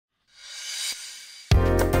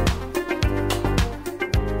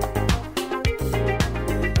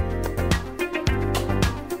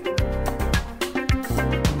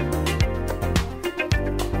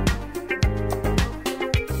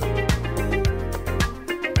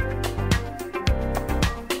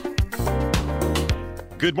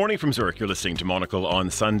Good morning from Zurich. You're listening to Monocle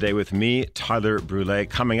on Sunday with me, Tyler Brûlé.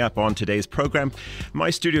 Coming up on today's program,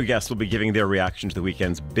 my studio guests will be giving their reaction to the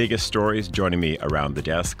weekend's biggest stories. Joining me around the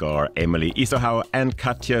desk are Emily Isahau and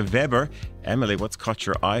Katja Weber. Emily, what's caught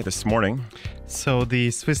your eye this morning? So the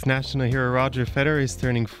Swiss national hero Roger Federer is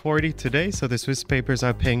turning 40 today, so the Swiss papers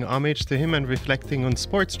are paying homage to him and reflecting on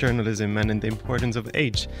sports journalism and the importance of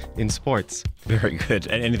age in sports. Very good.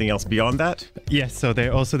 And anything else beyond that? Yes, so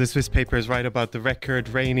the Swiss papers write about the record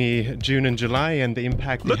rainy June and July and the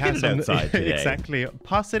impact Look it has at it outside today. Exactly.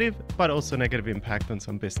 Positive, but also negative impact on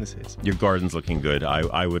some businesses. Your garden's looking good,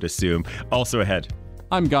 I would assume. Also ahead.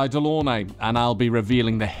 I'm Guy Delaunay, and I'll be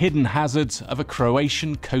revealing the hidden hazards of a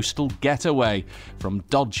Croatian coastal getaway, from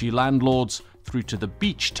dodgy landlords through to the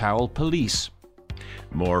beach towel police.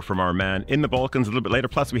 More from our man in the Balkans a little bit later.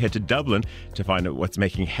 Plus, we head to Dublin to find out what's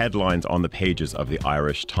making headlines on the pages of the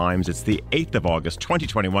Irish Times. It's the 8th of August,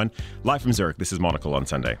 2021. Live from Zurich, this is Monocle on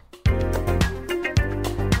Sunday.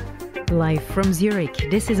 Live from Zurich,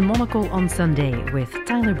 this is Monocle on Sunday with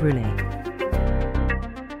Tyler Brûlé.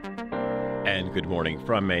 And good morning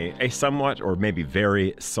from a somewhat or maybe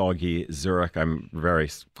very soggy Zurich. I'm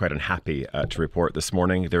quite unhappy to report this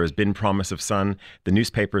morning. There has been promise of sun. The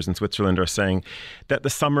newspapers in Switzerland are saying that the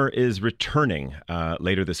summer is returning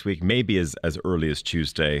later this week, maybe as early as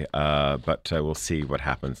Tuesday, but we'll see what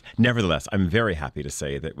happens. Nevertheless, I'm very happy to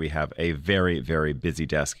say that we have a very, very busy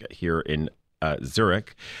desk here in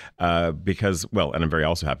Zurich, because, well, and I'm very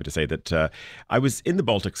also happy to say that I was in the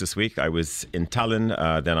Baltics this week. I was in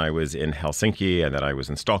Tallinn, then I was in Helsinki, and then I was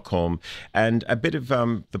in Stockholm. And a bit of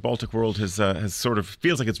the Baltic world has sort of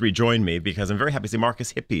feels like it's rejoined me, because I'm very happy to see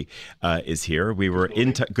Marcus Hippie is here. We were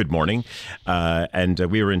good morning, and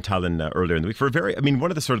we were in Tallinn earlier in the week for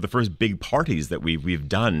one of the first big parties that we've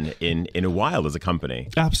done in a while as a company.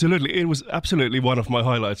 Absolutely, it was absolutely one of my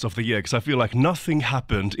highlights of the year, because I feel like nothing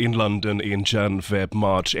happened in London in Jan, Feb,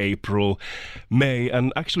 March, April, May,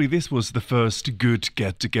 and actually this was the first good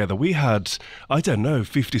get-together. We had,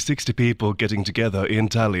 50, 60 people getting together in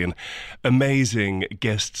Tallinn. Amazing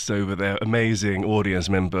guests over there, amazing audience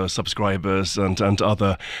members, subscribers, and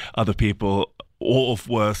other people, all of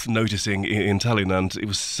worth noticing in Tallinn, and it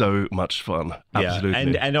was so much fun.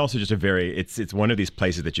 Absolutely. Yeah, and also just it's one of these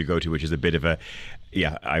places that you go to which is a bit of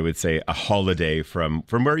I would say a holiday from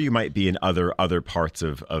where you might be in other parts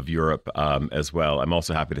of Europe as well. I'm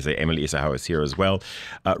also happy to say Emily Isahau is here as well,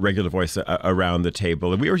 regular voice around the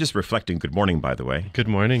table. And we were just reflecting, good morning, by the way. Good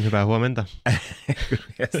morning, hyvää huomenta.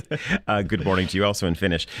 Yes. Good morning to you also in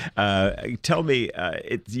Finnish. Tell me,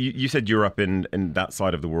 you said you were up in that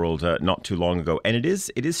side of the world not too long ago, and it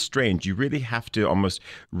is strange. You really have to almost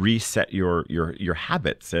reset your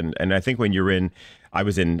habits, and I think when you're in, I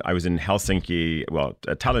was in Helsinki,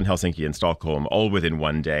 Tallinn, Helsinki, and Stockholm, all within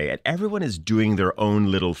one day, and everyone is doing their own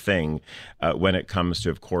little thing when it comes to,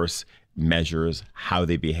 of course, measures, how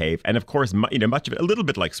they behave. And of course, much of it, a little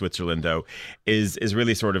bit like Switzerland, though, is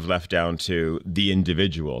really sort of left down to the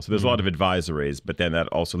individual. So there's a lot of advisories, but then that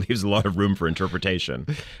also leaves a lot of room for interpretation.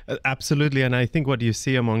 Absolutely. And I think what you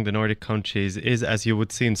see among the Nordic countries is, as you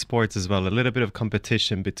would see in sports as well, a little bit of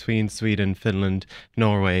competition between Sweden, Finland,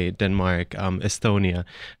 Norway, Denmark, Estonia,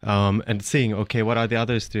 and seeing, okay, what are the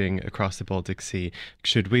others doing across the Baltic Sea?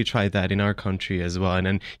 Should we try that in our country as well? And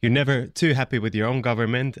then you're never too happy with your own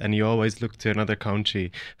government, and you always look to another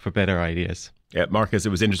country for better ideas. Yeah, Marcus, it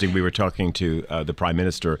was interesting. We were talking to the Prime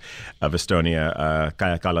Minister of Estonia,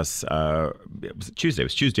 Kaja Kallas. It was Tuesday. It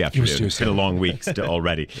was Tuesday afternoon. It's been a long week still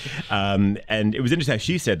already. And it was interesting how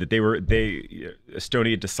she said that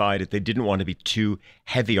Estonia decided they didn't want to be too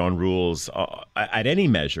heavy on rules at any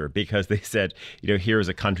measure, because they said, here's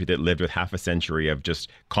a country that lived with half a century of just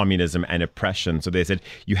communism and oppression. So they said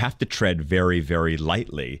you have to tread very, very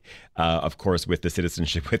lightly, of course, with the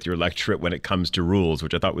citizenship, with your electorate when it comes to rules,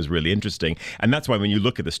 which I thought was really interesting. And that's why when you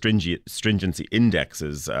look at the stringency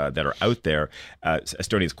indexes that are out there,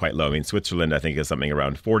 Estonia is quite low. I mean, Switzerland, I think, is something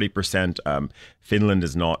around 40%. Finland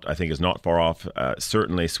is not far off.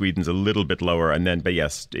 Certainly, Sweden's a little bit lower. And then, but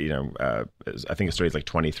yes, I think Estonia is like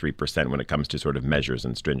 23% when it comes to sort of measures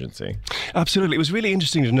and stringency. Absolutely. It was really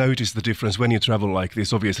interesting to notice the difference when you travel like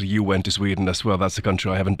this. Obviously, you went to Sweden as well. That's a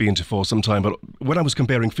country I haven't been to for some time. But when I was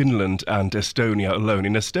comparing Finland and Estonia alone,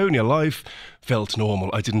 in Estonia, life felt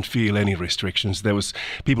normal. I didn't feel any restrictions.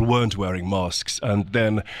 People weren't wearing masks. And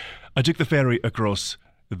then I took the ferry across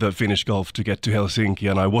the Finnish Gulf to get to Helsinki,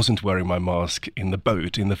 and I wasn't wearing my mask in the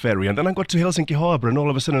boat, in the ferry. And then I got to Helsinki harbour, and all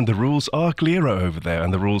of a sudden the rules are clearer over there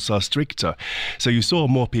and the rules are stricter. So you saw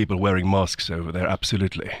more people wearing masks over there,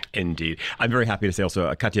 absolutely. Indeed. I'm very happy to say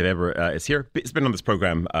also Katja Weber is here. It's been on this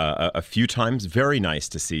programme a few times. Very nice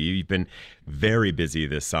to see you. You've been very busy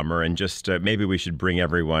this summer, and just maybe we should bring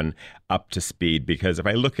everyone up to speed, because if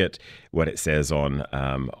I look at what it says on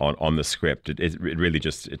the script, it really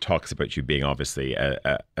just talks about you being obviously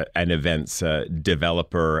an events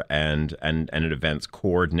developer and an events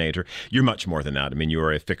coordinator. You're much more than that. I mean,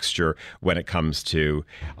 you're a fixture when it comes to,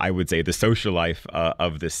 I would say, the social life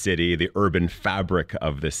of the city, the urban fabric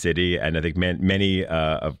of the city, and I think many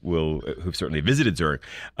who've certainly visited Zurich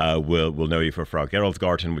will know you for Frau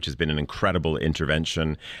Geroldsgarten, which has been an incredible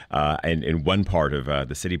intervention in one part of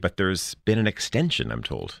the city, but there's been an extension, I'm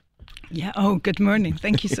told. Yeah. Oh, good morning.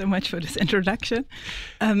 Thank you so much for this introduction.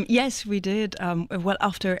 Yes, we did. Well,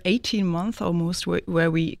 after 18 months almost where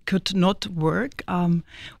we could not work,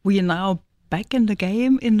 we are now back in the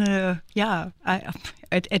game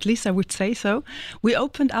at least I would say so. We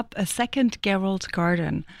opened up a second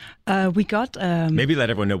Geroldsgarten. We got maybe let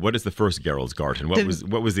everyone know, what is the first Geroldsgarten?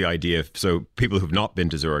 What was the idea? So people who've not been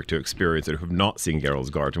to Zurich to experience it, who've not seen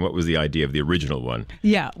Geroldsgarten, what was the idea of the original one?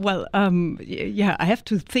 Yeah, well, I have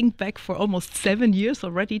to think back for almost 7 years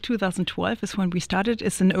already. 2012 is when we started.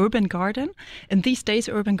 It's an urban garden, and these days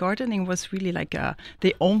urban gardening was really like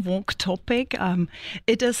the en vogue topic.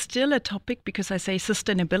 It is still a topic because I say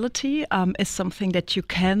sustainability is something that you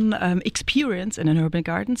can experience in an urban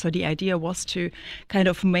garden. So the idea was to kind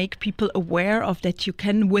of make people aware of that you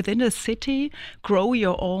can, within a city, grow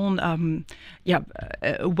your own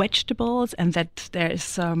vegetables, and that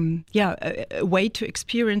there's a way to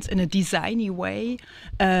experience in a designy way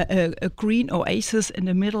a green oasis in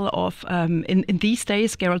the middle of in these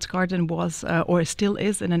days Geroldsgarten was or still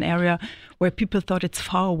is in an area where people thought it's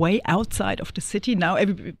far away outside of the city. Now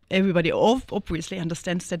everybody obviously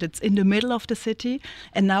understands that it's in the middle of the city.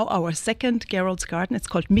 And now our second Geroldsgarten, it's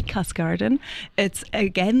called Mika's Garden. It's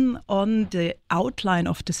again on the outline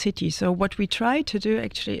of the city. So what we try to do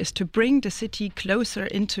actually is to bring the city closer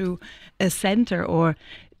into a center, or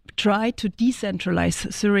try to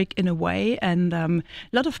decentralize Zurich in a way, and a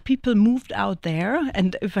lot of people moved out there.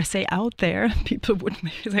 And if I say out there, people would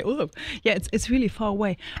say, "Oh, yeah, it's really far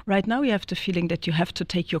away." Right now, you have the feeling that you have to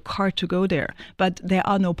take your car to go there, but there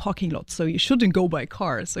are no parking lots, so you shouldn't go by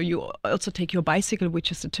car. So you also take your bicycle,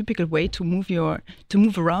 which is the typical way to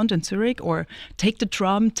move around in Zurich, or take the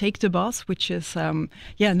tram, take the bus, which is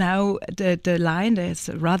now the line. There's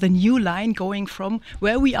a rather new line going from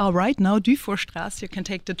where we are right now, Dufourstrasse. You can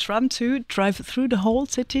take the tram to drive through the whole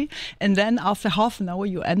city, and then after half an hour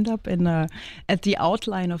you end up in at the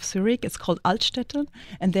outline of Zurich. It's called Altstetten,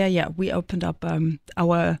 and there we opened up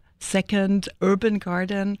our second urban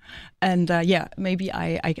garden, and maybe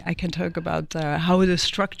I can talk about how the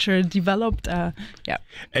structure developed. And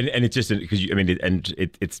it's just because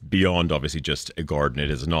it's beyond obviously just a garden. It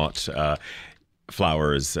is not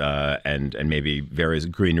flowers and maybe various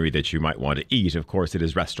greenery that you might want to eat. Of course, it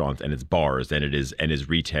is restaurants and it's bars and it is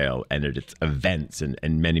retail and it's events and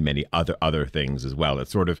many other things as well.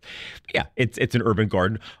 It's sort of it's an urban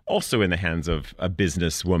garden, also in the hands of a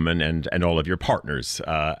businesswoman and all of your partners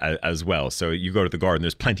as well. So you go to the garden,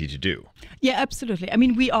 there's plenty to do. Yeah, absolutely. I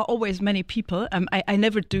mean, we are always many people. I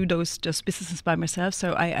never do just businesses by myself.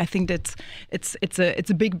 So I think that it's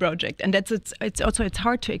a big project, and it's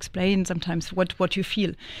hard to explain sometimes what you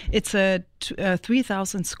feel. It's a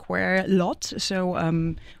 3,000 square lot.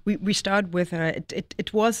 So we start with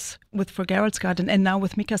it was for Geroldsgarten, and now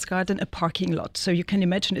with Mika's Garden, a parking lot. So you can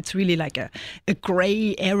imagine it's really like a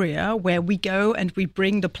gray area where we go and we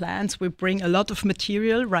bring the plants. We bring a lot of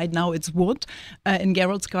material. Right now it's wood. In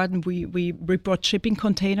Geroldsgarten we brought shipping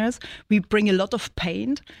containers. We bring a lot of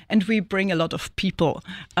paint, and we bring a lot of people,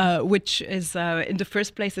 which is in the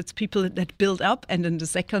first place it's people that build up, and in the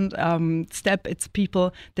second step it's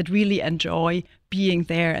people that really enjoy being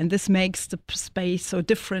there. And this makes the space so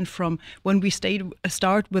different from when we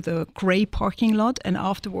start with a grey parking lot, and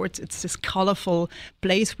afterwards it's this colorful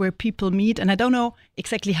place where people meet. And I don't know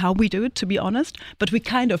exactly how we do it, to be honest, but we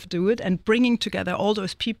kind of do it, and bringing together all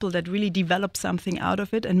those people that really develop something out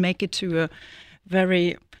of it and make it to a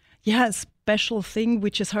very special thing,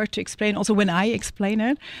 which is hard to explain. Also, when I explain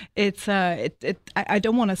it, I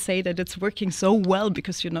don't want to say that it's working so well,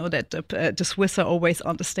 because you know that the Swiss are always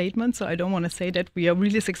on the statement. So I don't want to say that we are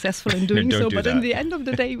really successful in doing so. But in the end of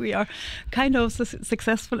the day, we are kind of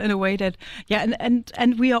successful in a way that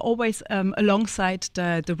and we are always alongside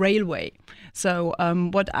the railway. So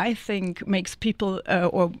what I think makes people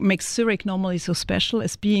or makes Zurich normally so special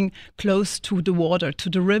is being close to the water, to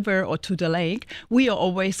the river or to the lake. We are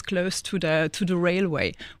always close to the to the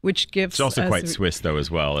railway, which gives. It's also quite Swiss though as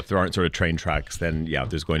well. If there aren't sort of train tracks, then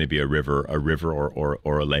there's going to be a river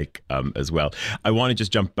or a lake as well. I want to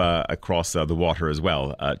just jump across the water as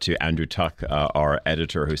well to Andrew Tuck, our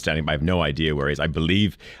editor, who's standing by. I have no idea where he is. I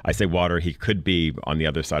believe, I say water, he could be on the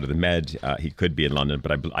other side of the Med. He could be in London,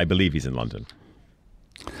 but I believe he's in London.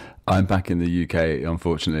 I'm back in the UK,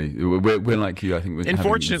 unfortunately. We're like you, I think.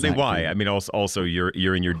 Unfortunately, why? I mean, also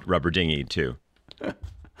you're in your rubber dinghy too.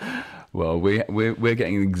 Well, we're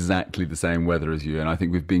getting exactly the same weather as you, and I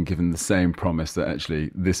think we've been given the same promise that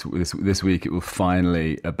actually this week it will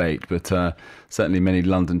finally abate. But certainly many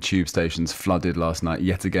London tube stations flooded last night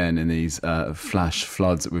yet again in these flash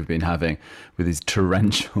floods that we've been having with these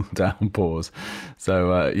torrential downpours.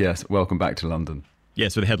 So yes, welcome back to London. Yeah,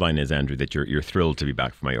 so the headline is, Andrew, that you're thrilled to be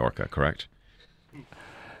back from Mallorca, correct?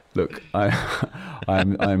 Look,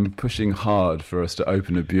 I'm pushing hard for us to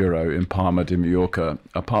open a bureau in Palma de Mallorca.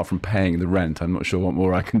 Apart from paying the rent, I'm not sure what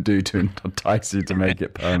more I can do to entice you to make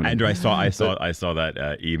it permanent. Andrew, I saw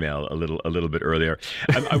that email a little bit earlier.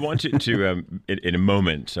 I wanted to, in a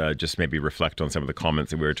moment, just maybe reflect on some of the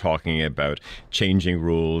comments that we were talking about, changing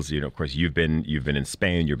rules. Of course, you've been in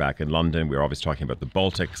Spain. You're back in London. We're always talking about the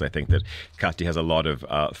Baltics. I think that Kati has a lot of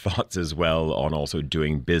thoughts as well on also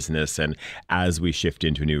doing business, and as we shift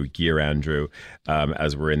into a new gear, Andrew,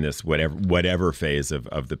 as we're in this whatever phase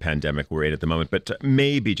of the pandemic we're in at the moment. But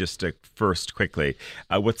maybe just first quickly,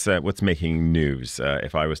 what's making news?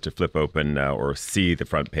 If I was to flip open or see the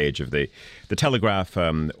front page of the Telegraph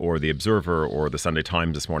or the Observer or the Sunday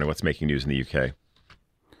Times this morning, what's making news in the UK?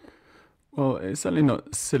 Well, it's certainly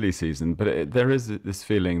not silly season, but there is this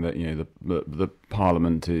feeling that the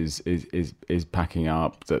Parliament is packing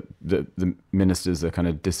up, that the ministers are kind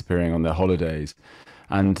of disappearing on their holidays.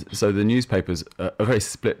 And so the newspapers are very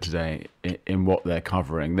split today in what they're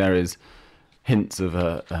covering. There is hints of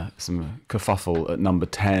some kerfuffle at number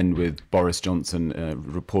 10 with Boris Johnson,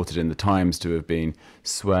 reported in the Times to have been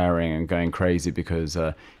swearing and going crazy because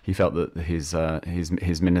he felt that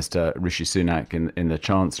his minister Rishi Sunak in the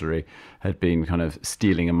Chancellery had been kind of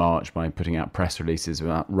stealing a march by putting out press releases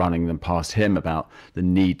without running them past him about the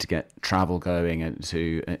need to get travel going and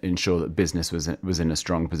to ensure that business was in a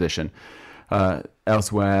strong position.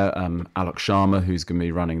 Elsewhere, Alok Sharma, who's going to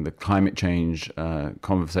be running the climate change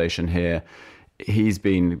conversation here, he's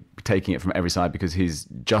been taking it from every side because he's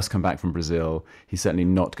just come back from Brazil. He's certainly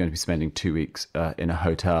not going to be spending 2 weeks in a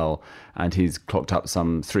hotel, and he's clocked up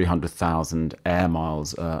some 300,000 air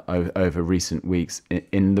miles over recent weeks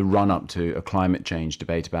in the run-up to a climate change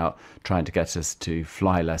debate about trying to get us to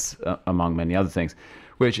fly less, among many other things,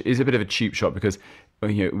 which is a bit of a cheap shot because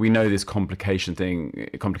we know this complicated thing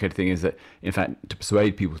is that, in fact, to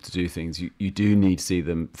persuade people to do things, you do need to see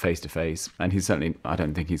them face to face. And he's certainly, I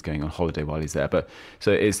don't think he's going on holiday while he's there. But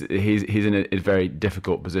so he's in a very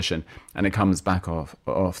difficult position. And it comes back off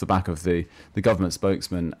the back of the government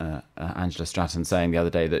spokesman, Angela Stratton, saying the other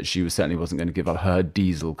day that she certainly wasn't going to give up her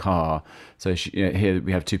diesel car. So here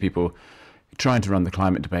we have two people trying to run the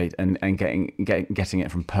climate debate and getting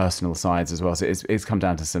it from personal sides as well. So it's come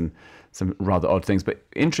down to some rather odd things. But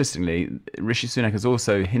interestingly, Rishi Sunak has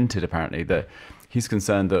also hinted apparently that he's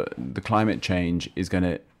concerned that the climate change is going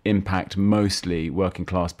to impact mostly working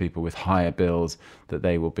class people with higher bills that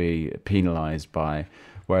they will be penalised by,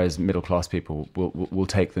 whereas middle class people will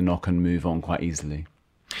take the knock and move on quite easily.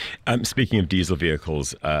 Speaking of diesel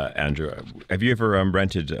vehicles, Andrew, have you ever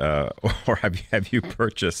rented or have you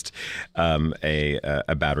purchased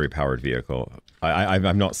a battery powered vehicle?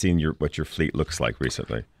 I've not seen what your fleet looks like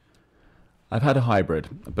recently. I've had a hybrid,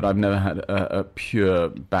 but I've never had a pure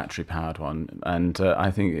battery-powered one. And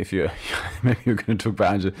I think if maybe you're going to talk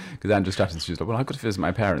about Andrew, because Andrew Stratton's just like, well, I've got to visit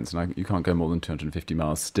my parents, and you can't go more than 250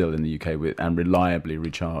 miles still in the UK and reliably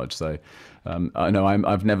recharge. So I know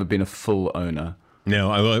I've never been a full owner.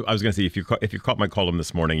 No, I was going to say, if you caught my column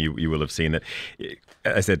this morning, you will have seen that.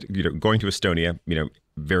 I said, going to Estonia,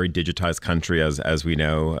 very digitized country, as we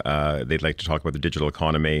know. They'd like to talk about the digital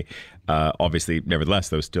economy. Obviously, nevertheless,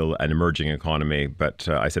 though, still an emerging economy. But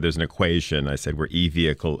I said there's an equation. I said we're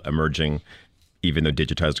e-vehicle emerging, even though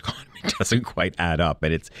digitized economy doesn't quite add up.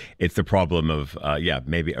 And it's the problem of,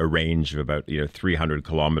 maybe a range of about 300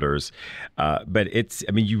 kilometers. But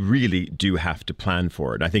you really do have to plan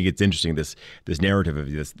for it. And I think it's interesting, this narrative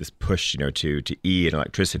of this push, to E and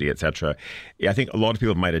electricity, etc. I think a lot of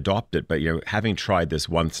people might adopt it, but having tried this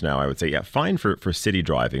once now, I would say, fine for city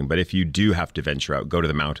driving. But if you do have to venture out, go to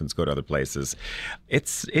the mountains, go to other places,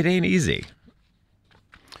 it ain't easy.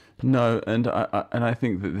 No, and I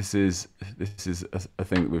think that this is a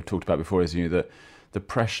thing that we've talked about before, is that the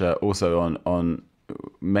pressure also on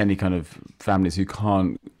many kind of families who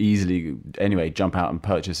can't easily anyway jump out and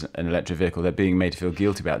purchase an electric vehicle, they're being made to feel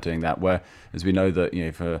guilty about doing that. Whereas we know that, you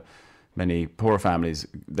know, for many poorer families,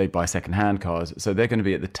 they buy second-hand cars, so they're going to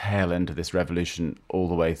be at the tail end of this revolution all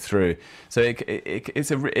the way through. So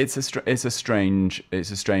it's a strange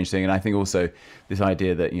thing, and I think also this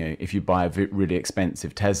idea that, you know, if you buy a really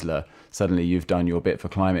expensive Tesla, suddenly you've done your bit for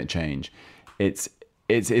climate change. It's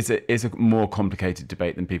a more complicated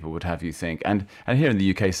debate than people would have you think. And here in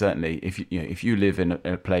the UK, certainly, if you live in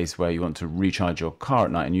a place where you want to recharge your car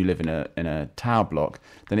at night and you live in a tower block,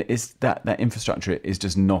 then it is that infrastructure is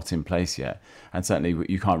just not in place yet. And certainly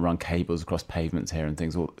you can't run cables across pavements here and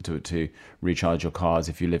things to recharge your cars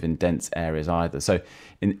if you live in dense areas either. So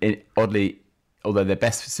oddly, although they're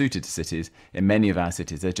best suited to cities, in many of our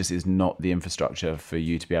cities there just is not the infrastructure for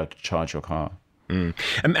you to be able to charge your car.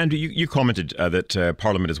 Andrew, you commented that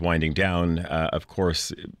Parliament is winding down. Of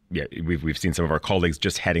course, yeah, we've seen some of our colleagues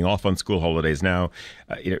just heading off on school holidays now.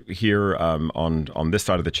 Here on this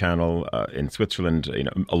side of the channel in Switzerland,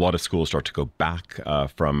 a lot of schools start to go back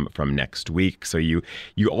from next week. So you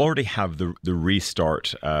already have the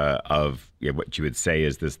restart of what you would say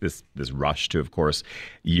is this rush to, of course,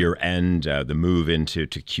 year end, the move into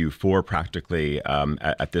Q4 practically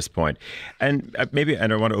at this point. And I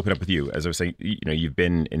want to open up with you. As I was saying, you've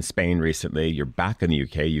been in Spain recently. You're back in the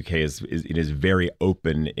UK. UK is very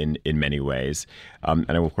open in many ways, and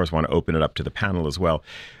I of course want to open it up to the panel as well.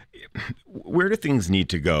 Where do things need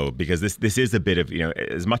to go? Because this is a bit of,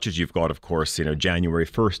 as much as you've got, of course, January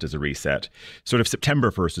 1st as a reset, sort of September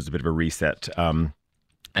 1st is a bit of a reset.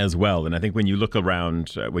 As well. And I think when you look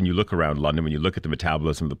around London, when you look at the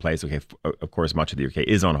metabolism of the place, okay, of course, much of the UK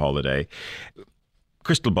is on holiday.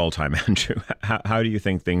 Crystal ball time, Andrew. How do you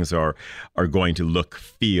think things are going to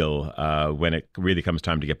feel when it really comes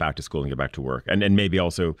time to get back to school and get back to work? And maybe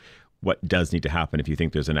also what does need to happen if you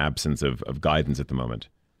think there's an absence of guidance at the moment?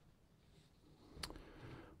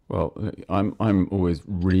 Well, I'm always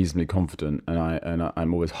reasonably confident, and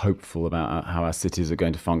I'm always hopeful about how our cities are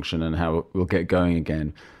going to function and how we'll get going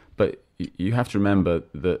again. But you have to remember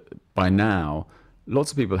that by now,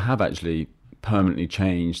 lots of people have actually permanently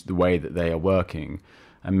changed the way that they are working,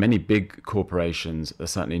 and many big corporations are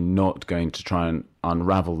certainly not going to try and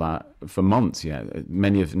unravel that for months yet.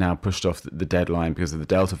 Many have now pushed off the deadline because of the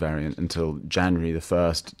Delta variant until January the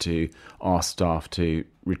 1st to ask staff to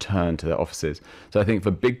return to their offices. So I think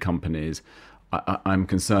for big companies, I'm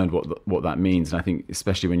concerned what that means. And I think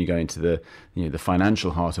especially when you go into the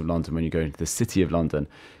financial heart of London, when you go into the city of London,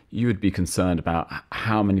 you would be concerned about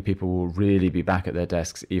how many people will really be back at their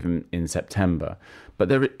desks even in September. But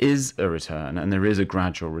there is a return, and there is a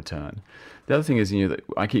gradual return. The other thing is, that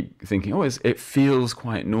I keep thinking, it feels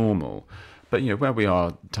quite normal. But where we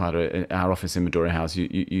are, Tyler, in our office in Midori House,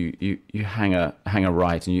 you hang a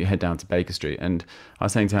right and you head down to Baker Street. And I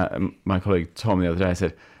was saying to my colleague Tom the other day, I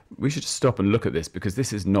said, we should stop and look at this because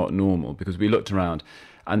this is not normal. Because we looked around,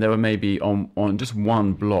 and there were maybe on just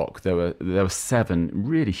one block there were 7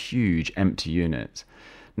 really huge empty units.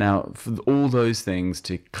 Now, for all those things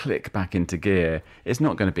to click back into gear, it's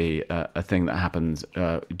not going to be a thing that happens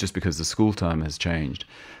just because the school term has changed.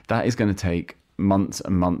 That is going to take months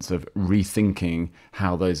and months of rethinking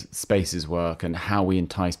how those spaces work and how we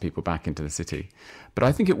entice people back into the city. But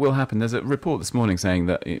I think it will happen. There's a report this morning saying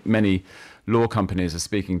that many law companies are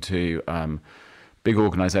speaking to big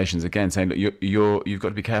organisations again, saying that you've got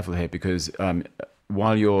to be careful here because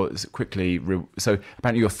while you're quickly... So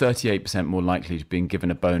apparently you're 38% more likely to be given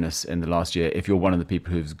a bonus in the last year if you're one of the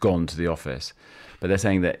people who's gone to the office. But they're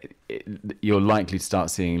saying that you're likely to start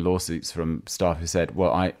seeing lawsuits from staff who said,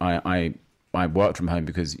 well, I worked from home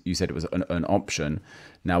because you said it was an option.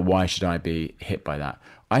 Now, why should I be hit by that?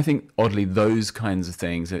 I think, oddly, those kinds of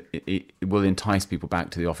things, it will entice people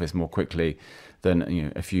back to the office more quickly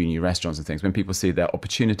than a few new restaurants and things. When people see their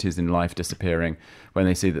opportunities in life disappearing, when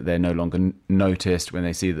they see that they're no longer noticed, when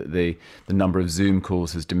they see that the number of Zoom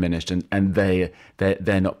calls has diminished and they're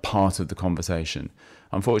not part of the conversation.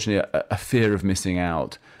 Unfortunately, a fear of missing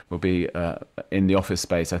out will be, in the office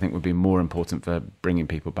space, I think would be more important for bringing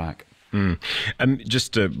people back.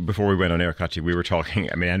 Just before we went on air, Kachi, we were talking,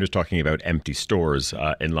 Andrew's talking about empty stores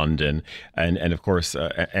in London. And of course,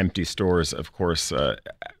 empty stores, of course,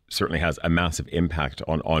 certainly has a massive impact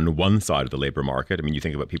on one side of the labour market. You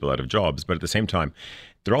think about people out of jobs, but at the same time,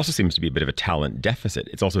 there also seems to be a bit of a talent deficit.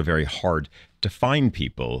 It's also very hard to find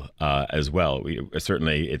people as well. We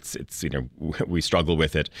struggle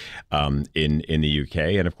with it in the UK,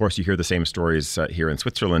 and of course you hear the same stories here in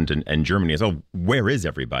Switzerland and Germany as well. Where is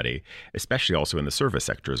everybody, especially also in the service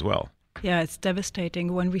sector as well? Yeah, it's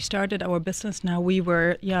devastating. When we started our business now, we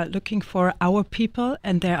were looking for our people,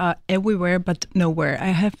 and they are everywhere but nowhere. I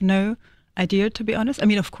have no idea, to be honest. I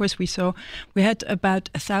mean, of course, we had about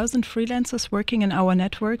 1,000 freelancers working in our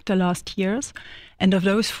network the last years, and of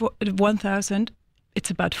those 1,000, it's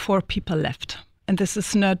about 4 people left. And this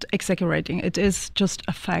is not exaggerating; it is just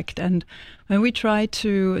a fact. And when we try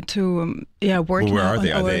to work, where are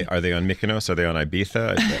they? Are they on Mykonos? Are they on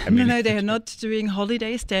Ibiza? I mean, no, they are not doing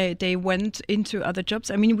holidays. They went into other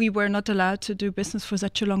jobs. I mean, we were not allowed to do business for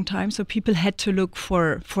such a long time, so people had to look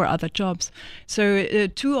for other jobs. So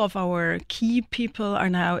 2 of our key people are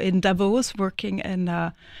now in Davos working in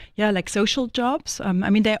like social jobs. I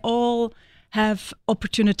mean, they all have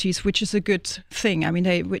opportunities, which is a good thing. I mean,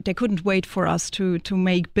 they couldn't wait for us to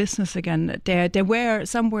make business again. They were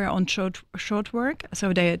somewhere on short work,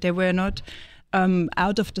 so they were not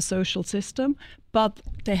out of the social system, but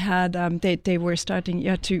they had they were starting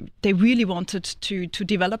they really wanted to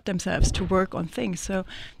develop themselves, to work on things. So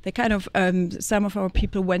they kind of some of our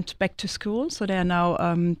people went back to school, so they are now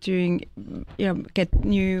get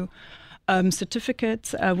new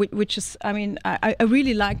certificates, which is, I mean, I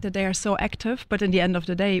really like that they are so active, but in the end of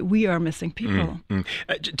the day, we are missing people.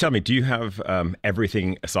 Tell me, do you have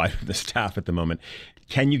everything aside from the staff at the moment?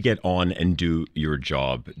 Can you get on and do your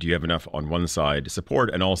job? Do you have enough on one side support,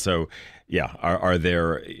 and also, are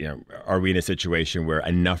there, are we in a situation where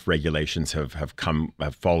enough regulations have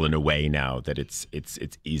fallen away now that it's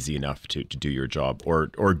easy enough to do your job,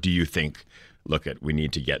 or do you think, we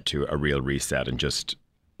need to get to a real reset and just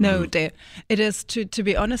No, it is, to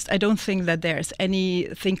be honest, I don't think that there's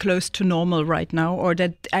anything close to normal right now, or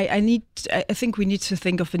that I think we need to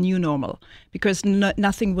think of a new normal, because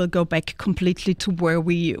nothing will go back completely to where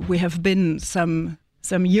we have been some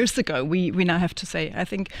years ago. We now have to say,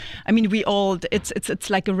 I mean, we all, it's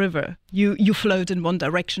like a river. You float in one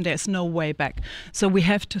direction, there's no way back. So we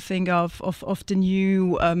have to think of the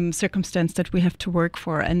new circumstance that we have to work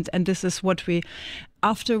for. And this is what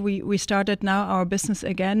after we started now our business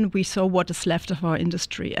again, we saw what is left of our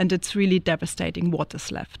industry, and it's really devastating what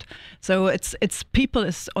is left. So it's people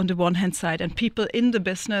is on the one hand side, and people in the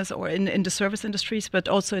business or in the service industries, but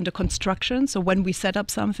also in the construction. So when we set up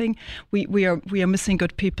something, we are missing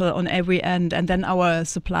good people on every end. And then our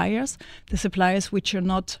suppliers, the suppliers which are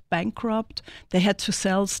not bankrupt, they had to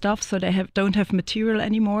sell stuff, so they don't have material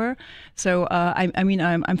anymore. So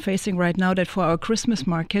I'm facing right now that for our Christmas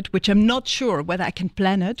market, which I'm not sure whether I can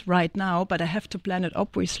plan it right now, but I have to plan it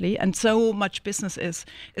obviously, and so much business is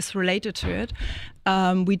related to it.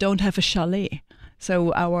 We don't have a chalet.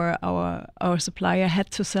 So our supplier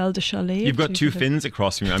had to sell the chalet. You've got 2 Finns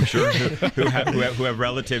across from you, I'm sure, who have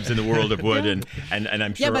relatives in the world of wood, and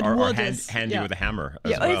I'm sure are handy with a hammer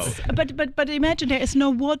as well. But imagine there is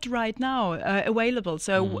no wood right now available.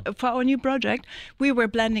 So for our new project, we were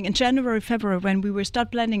planning in January, February, when we were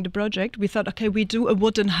start planning the project. We thought, okay, we do a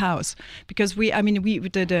wooden house, because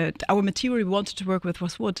our material we wanted to work with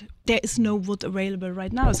was wood. There is no wood available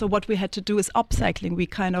right now. So what we had to do is upcycling. We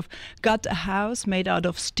kind of got a house made out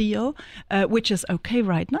of steel, which is okay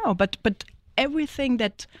right now, but everything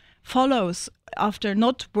that follows after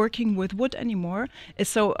not working with wood anymore is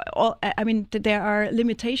so. I mean, there are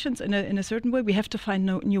limitations in a certain way. We have to find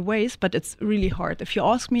new ways, but it's really hard. If you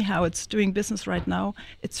ask me how it's doing business right now,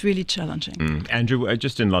 it's really challenging. Andrew,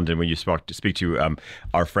 just in London, when you speak to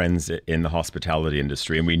our friends in the hospitality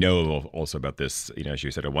industry, and we know also about this, as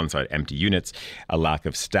you said, on one side, empty units, a lack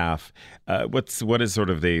of staff. What is sort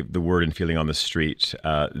of the word and feeling on the street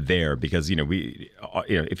there? Because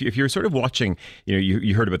if you're sort of watching,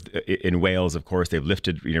 you heard about in Wales. Of course, they've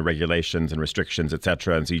lifted regulations and restrictions,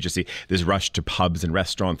 etc. And so you just see this rush to pubs and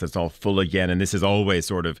restaurants that's all full again. And this is always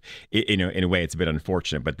sort of, in a way, it's a bit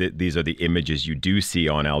unfortunate. But these are the images you do see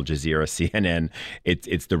on Al Jazeera, CNN.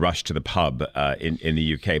 It's the rush to the pub in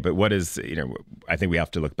the UK. But what is, I think we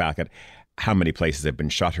have to look back at how many places have been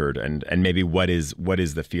shuttered, and maybe what is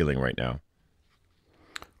the feeling right now.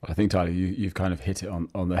 I think, Tyler, you've kind of hit it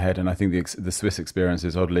on the head, and I think the Swiss experience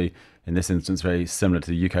is oddly, in this instance, very similar to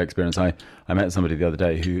the UK experience. I met somebody the other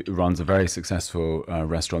day who runs a very successful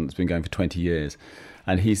restaurant that's been going for 20 years,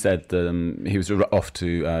 and he said that he was off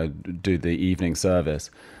to do the evening service,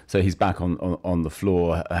 so he's back on the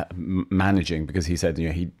floor managing, because he said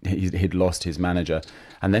he'd lost his manager.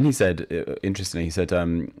 And then he said, interestingly, he said,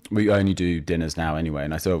 we only do dinners now anyway.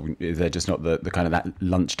 And I said, is there just not the kind of that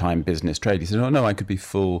lunchtime business trade? He said, oh, no, I could be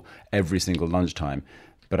full every single lunchtime,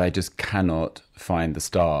 but I just cannot find the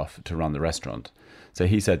staff to run the restaurant. So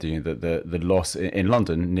he said that the loss in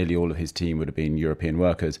London, nearly all of his team would have been European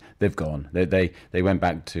workers. They've gone. They went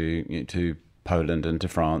back to Poland and to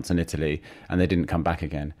France and Italy, and they didn't come back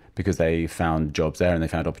again because they found jobs there and they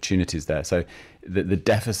found opportunities there. So the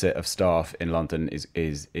deficit of staff in London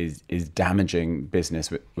is damaging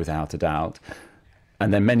business without a doubt.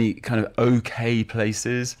 And then many kind of okay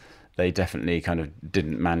places, they definitely kind of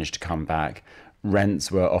didn't manage to come back.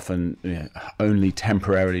 Rents were often only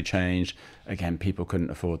temporarily changed. Again, people couldn't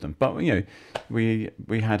afford them. But we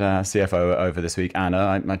had our CFO over this week,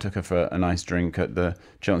 Anna. I took her for a nice drink at the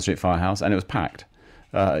Chiltern Street Firehouse, and it was packed.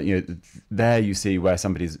 There you see where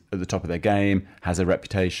somebody's at the top of their game, has a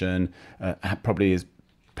reputation, probably is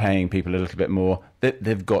paying people a little bit more.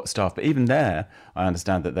 They've got staff, but even there, I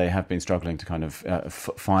understand that they have been struggling to kind of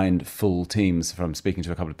find full teams. From speaking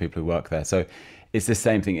to a couple of people who work there, so it's the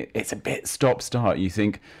same thing. It's a bit stop-start. You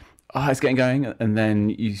think, it's getting going, and then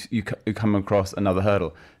you come across another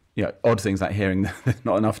hurdle. Odd things like hearing there's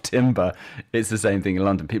not enough timber. It's the same thing in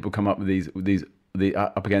London. People come up with these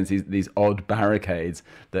up against these odd barricades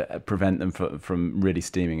that prevent them from really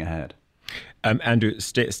steaming ahead. Andrew,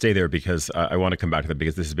 stay there, because I want to come back to that,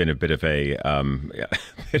 because this has been a bit of a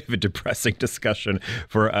depressing discussion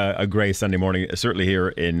for a grey Sunday morning, certainly here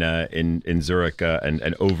in Zurich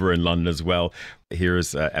and over in London as well.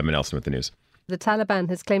 Here's Emma Nelson with the news. The Taliban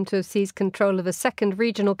has claimed to have seized control of a second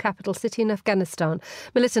regional capital city in Afghanistan.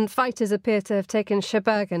 Militant fighters appear to have taken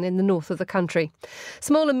Shahbagan in the north of the country.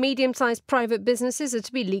 Small and medium-sized private businesses are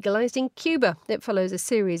to be legalised in Cuba. It follows a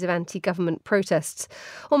series of anti-government protests.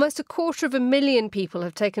 Almost 250,000 people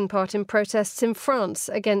have taken part in protests in France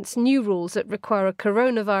against new rules that require a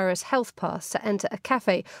coronavirus health pass to enter a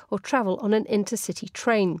cafe or travel on an intercity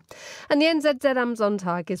train. And the NZZ am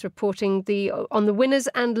Sonntag is reporting on the winners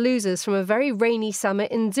and losers from a very rainy summer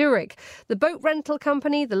in Zurich. The boat rental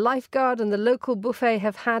company, the lifeguard and the local buffet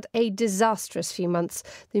have had a disastrous few months.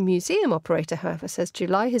 The museum operator, however, says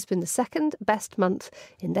July has been the second best month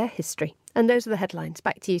in their history. And those are the headlines.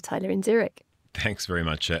 Back to you, Tyler, in Zurich. Thanks very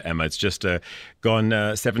much, Emma. It's just gone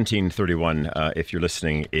 17:31 if you're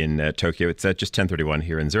listening in Tokyo. It's just 10:31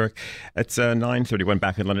 here in Zurich. It's 9:31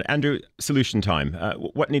 back in London. Andrew, solution time.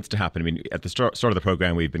 What needs to happen? I mean, at the start of the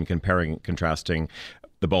programme, we've been contrasting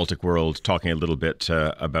the Baltic world, talking a little bit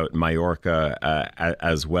about Mallorca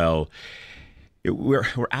as well. We're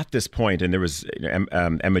at this point, and there was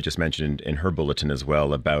Emma just mentioned in her bulletin as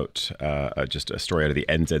well about just a story out of the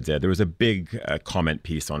NZZ. There was a big comment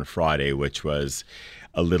piece on Friday, which was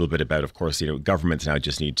a little bit about, of course, governments now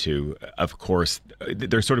just need to, of course,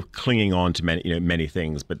 they're sort of clinging on to many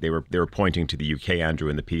things, but they were pointing to the UK, Andrew,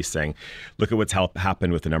 in the piece, saying, look at what's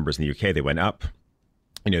happened with the numbers in the UK. They went up.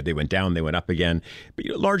 They went down, they went up again, but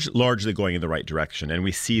largely going in the right direction. And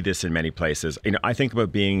we see this in many places. I think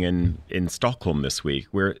about being in Stockholm this week,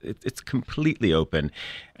 where it's completely open.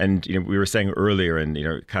 And, we were saying earlier, and,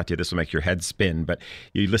 Katya, this will make your head spin, but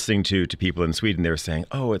you're listening to people in Sweden, they were saying,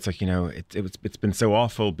 it's like, it's been so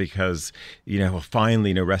awful because,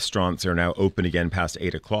 finally, restaurants are now open again past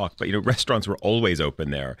 8 o'clock. But, restaurants were always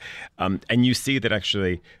open there. And you see that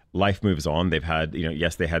actually life moves on. They've had,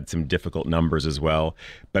 yes, they had some difficult numbers as well,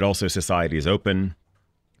 but also society is open.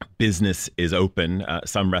 Business is open.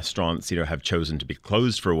 Some restaurants, have chosen to be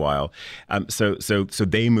closed for a while. So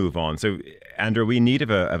they move on. So, Andrew, we need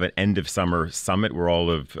of an end of summer summit where all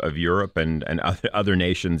of Europe and other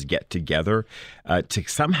nations get together to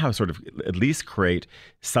somehow sort of at least create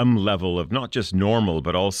some level of not just normal,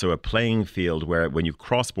 but also a playing field where when you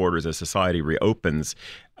cross borders as society reopens,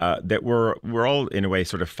 that we're all in a way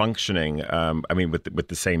sort of functioning. With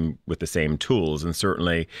the same tools, and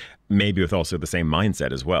certainly maybe with also the same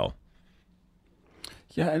mindset as well.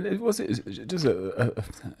 Yeah, and the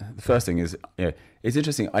first thing is, it's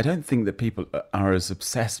interesting. I don't think that people are as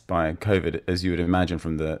obsessed by COVID as you would imagine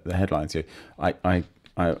from the headlines.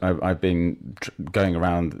 I've been going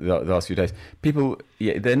around the last few days. People,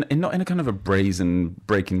 they're not in a kind of a brazen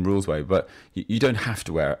breaking rules way, but you don't have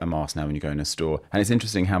to wear a mask now when you go in a store. And it's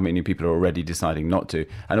interesting how many people are already deciding not to.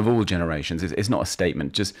 And of all generations, it's not a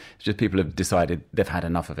statement. Just people have decided they've had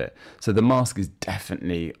enough of it. So the mask is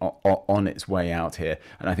definitely on its way out here.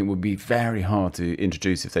 And I think would be very hard to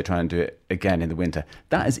introduce if they try and do it again in the winter.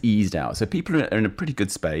 That has eased out. So people are in a pretty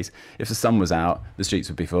good space. If the sun was out, the streets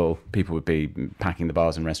would be full. People would be packing the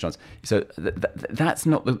bars and restaurants. So that's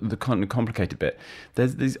not the complicated bit.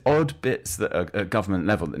 There's these odd bits that are at government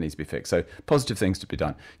level that needs to be fixed. So positive things to be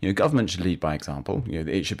done. Government should lead by example.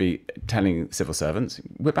 It should be telling civil servants,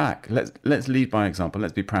 we're back. Let's lead by example.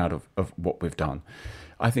 Let's be proud of what we've done.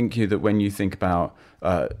 I think that when you think about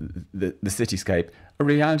the cityscape, a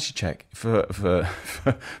reality check for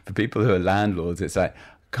people who are landlords, it's like,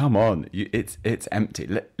 come on, it's empty.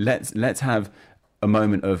 Let's have a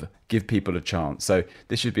moment of give people a chance. So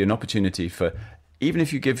this should be an opportunity for, even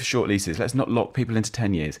if you give short leases, let's not lock people into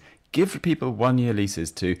 10 years. Give people 1-year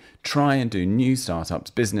leases to try and do new startups,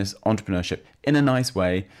 business, entrepreneurship in a nice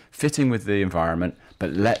way, fitting with the environment,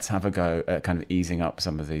 but let's have a go at kind of easing up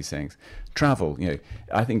some of these things. Travel,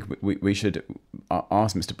 I think we should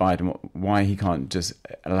ask Mr. Biden why he can't just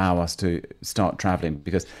allow us to start traveling,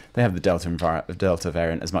 because they have the Delta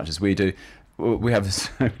variant as much as we do. We have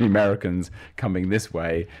so many Americans coming this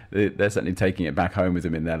way. They're certainly taking it back home with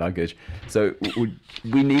them in their luggage. So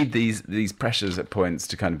we need these pressures at points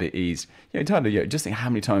to kind of be eased. Tyler, just think how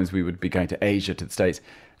many times we would be going to Asia, to the States.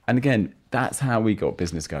 And again, that's how we got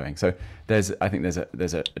business going. So I think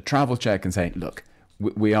there's a travel check and saying, look,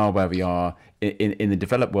 we are where we are in the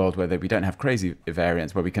developed world, where we don't have crazy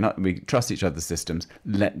variants, where we trust each other's systems.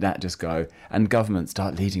 Let that just go, and governments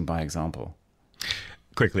start leading by example.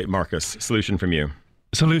 Quickly, Marcus, solution from you.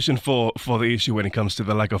 Solution for the issue when it comes to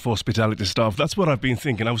the lack of hospitality staff. That's what I've been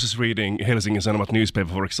thinking. I was just reading Helsingin Sanomat newspaper,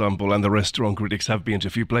 for example, and the restaurant critics have been to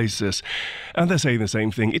a few places, and they're saying the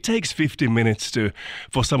same thing. It takes 15 minutes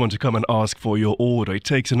for someone to come and ask for your order. It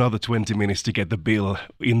takes another 20 minutes to get the bill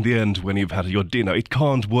in the end when you've had your dinner. It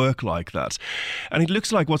can't work like that. And it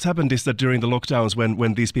looks like what's happened is that during the lockdowns,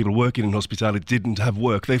 when these people working in hospitality didn't have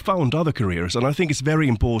work, they found other careers. And I think it's very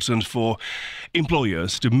important for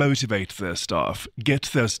employers to motivate their staff, get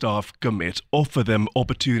their staff commit, offer them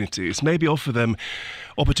opportunities, maybe offer them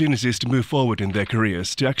opportunities to move forward in their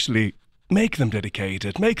careers, to actually make them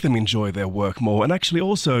dedicated, make them enjoy their work more, and actually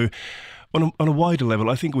also on a wider level,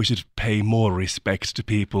 I think we should pay more respect to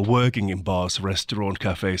people working in bars, restaurants,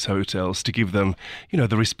 cafes, hotels, to give them,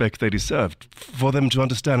 the respect they deserve, for them to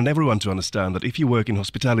understand, and everyone to understand, that if you work in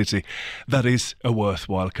hospitality, that is a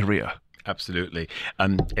worthwhile career. Absolutely.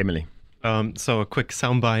 Emily? So a quick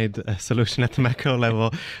soundbite solution at the macro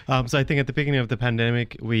level. So I think at the beginning of the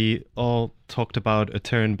pandemic, we all talked about a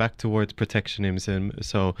turn back towards protectionism.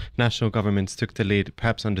 So national governments took the lead,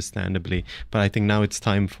 perhaps understandably. But I think now it's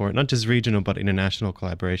time for not just regional, but international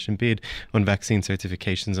collaboration, be it on vaccine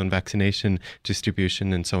certifications, on vaccination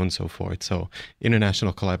distribution, and so on and so forth. So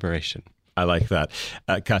international collaboration. I like that.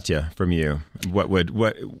 Katja, from you,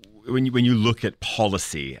 when you look at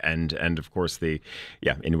policy and of course the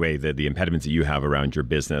impediments that you have around your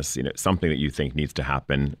business, something that you think needs to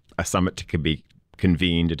happen, a summit to be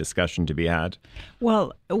convened, a discussion to be had?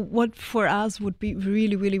 Well, what for us would be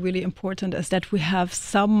really, really, really important is that we have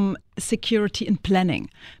some security in planning,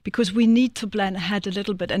 because we need to plan ahead a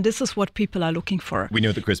little bit, and this is what people are looking for. We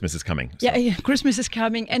know that Christmas is coming. So. Yeah, Christmas is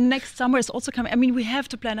coming, and next summer is also coming. I mean, we have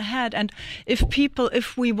to plan ahead, and if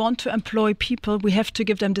we want to employ people, we have to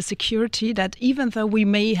give them the security that even though we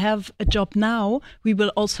may have a job now, we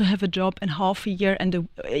will also have a job in half a year and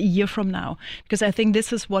a year from now, because I think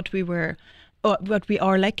this is what we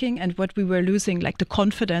are lacking and what we were losing, like the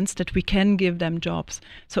confidence that we can give them jobs.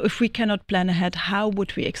 So if we cannot plan ahead, how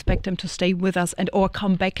would we expect them to stay with us or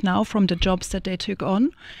come back now from the jobs that they took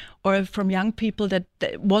on, or from young people that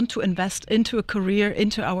want to invest into a career,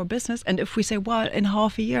 into our business? And if we say, well, in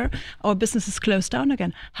half a year, our business is closed down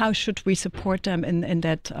again, how should we support them in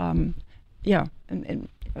that,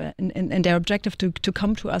 in their objective to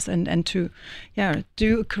come to us and to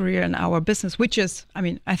do a career in our business, which is,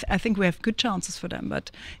 I think we have good chances for them,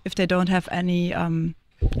 but if they don't have any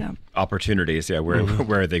opportunities,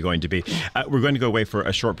 where are they going to be? We're going to go away for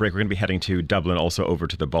a short break. We're going to be heading to Dublin, also over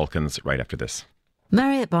to the Balkans right after this.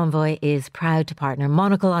 Marriott Bonvoy is proud to partner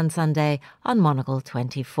Monocle on Sunday on Monocle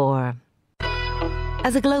 24.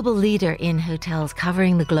 As a global leader in hotels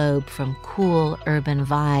covering the globe, from cool urban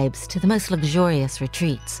vibes to the most luxurious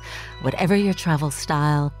retreats, whatever your travel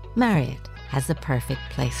style, Marriott has the perfect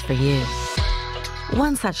place for you.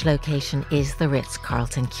 One such location is the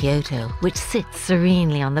Ritz-Carlton Kyoto, which sits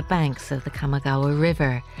serenely on the banks of the Kamagawa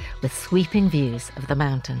River with sweeping views of the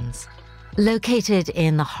mountains. Located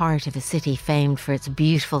in the heart of a city famed for its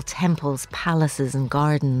beautiful temples, palaces and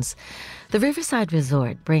gardens, the Riverside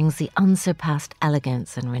Resort brings the unsurpassed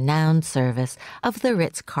elegance and renowned service of the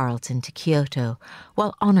Ritz-Carlton to Kyoto,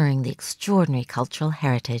 while honouring the extraordinary cultural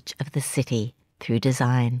heritage of the city through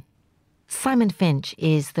design. Simon Finch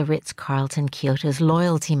is the Ritz-Carlton Kyoto's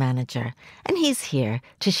loyalty manager, and he's here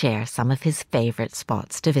to share some of his favourite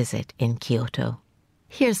spots to visit in Kyoto.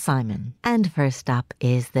 Here's Simon, and first up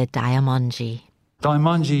is the Daimonji.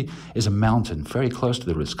 Daimonji is a mountain very close to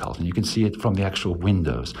the Ritz-Carlton. You can see it from the actual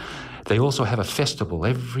windows. They also have a festival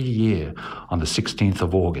every year on the 16th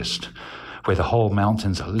of August, where the whole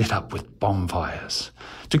mountains are lit up with bonfires.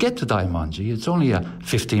 To get to Daimonji, it's only a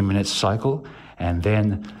 15-minute cycle, and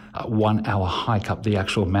then 1 hour hike up the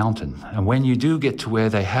actual mountain. And when you do get to where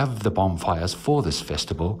they have the bonfires for this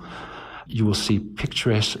festival, you will see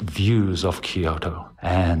picturesque views of Kyoto,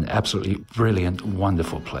 an absolutely brilliant,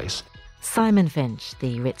 wonderful place. Simon Finch,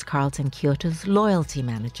 the Ritz-Carlton Kyoto's loyalty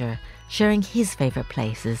manager, sharing his favourite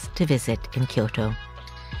places to visit in Kyoto.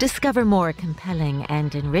 Discover more compelling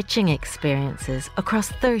and enriching experiences across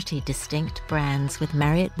 30 distinct brands with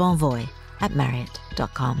Marriott Bonvoy at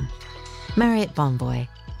Marriott.com. Marriott Bonvoy,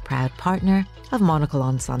 proud partner of Monocle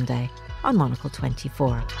on Sunday on Monocle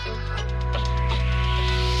 24.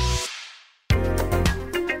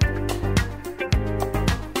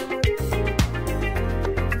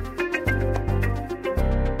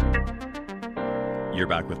 You're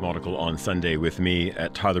back with Monocle on Sunday with me,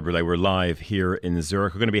 Tyler Brûlé. We're live here in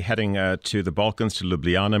Zurich. We're going to be heading to the Balkans, to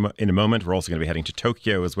Ljubljana in a moment. We're also going to be heading to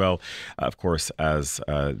Tokyo as well, of course, as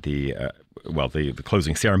the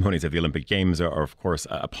closing ceremonies of the Olympic Games are of course,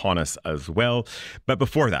 upon us as well. But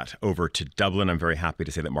before that, over to Dublin. I'm very happy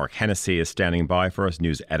to say that Mark Hennessy is standing by for us,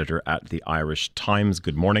 news editor at the Irish Times.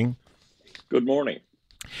 Good morning. Good morning.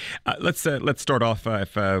 Let's start off.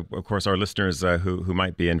 If of course our listeners who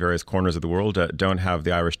might be in various corners of the world don't have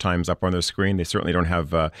the Irish Times up on their screen, they certainly don't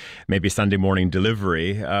have maybe Sunday morning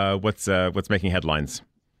delivery. What's making headlines?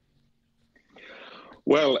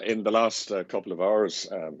 Well, in the last couple of hours,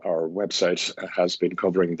 our website has been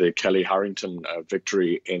covering the Kelly Harrington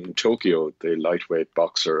victory in Tokyo, the lightweight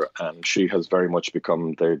boxer, and she has very much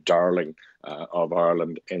become the darling of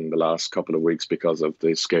Ireland in the last couple of weeks because of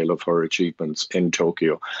the scale of her achievements in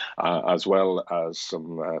Tokyo, as well as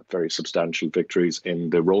some very substantial victories in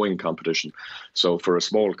the rowing competition. So for a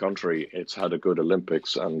small country, it's had a good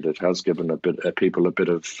Olympics, and it has given people a bit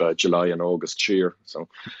of July and August cheer. So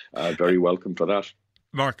very welcome for that.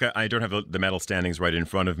 Mark, I don't have the medal standings right in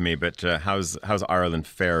front of me, but how's Ireland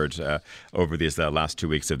fared over these last 2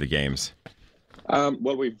 weeks of the Games?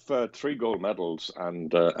 Well, we've 3 gold medals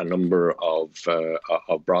and a number of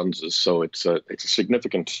bronzes, so it's a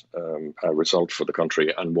significant result for the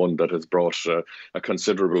country, and one that has brought a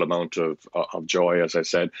considerable amount of joy. As I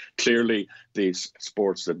said, clearly these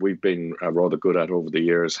sports that we've been rather good at over the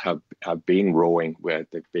years have been rowing, where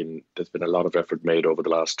there's been a lot of effort made over the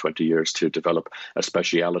last 20 years to develop a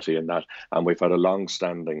speciality in that, and we've had a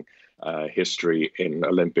long-standing history in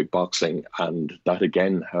Olympic boxing, and that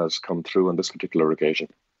again has come through on this particular occasion.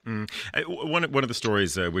 One of the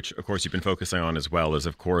stories which of course you've been focusing on as well is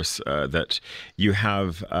of course that you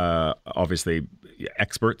have obviously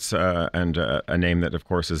experts and a name that of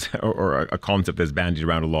course is or a concept that's bandied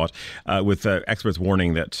around a lot with experts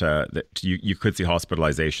warning that you could see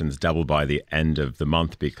hospitalizations double by the end of the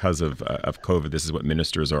month because of COVID. This is what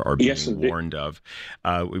ministers are being warned of.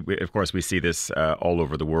 Of course we see this all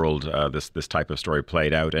over the world, this type of story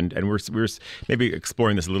played out, and we're maybe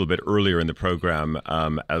exploring this a little bit earlier in the program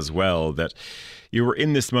as well, that you were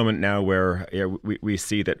in this moment now where we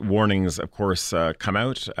see that warnings, of course, come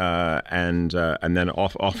out, and then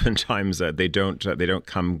oftentimes they don't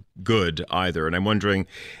come good either. And I'm wondering,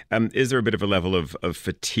 is there a bit of a level of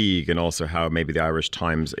fatigue, and also how maybe the Irish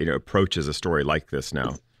Times approaches a story like this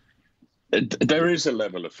now? There is a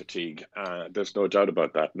level of fatigue. There's no doubt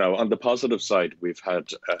about that. Now, on the positive side, we've had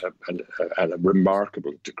a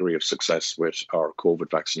remarkable degree of success with our COVID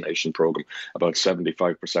vaccination program. About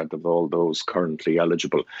 75% of all those currently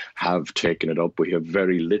eligible have taken it up. We have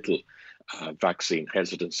very little vaccine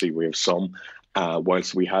hesitancy. We have some.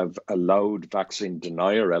 Whilst we have a loud vaccine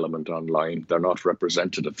denier element online, they're not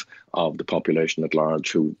representative of the population at large,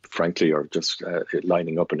 who frankly are just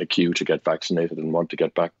lining up in a queue to get vaccinated and want to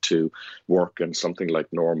get back to work and something like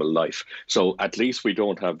normal life. So at least we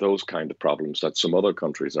don't have those kind of problems that some other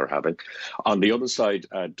countries are having. On the other side,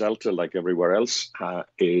 Delta, like everywhere else,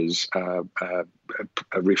 is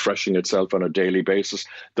refreshing itself on a daily basis.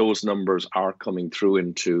 Those numbers are coming through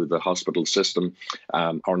into the hospital system.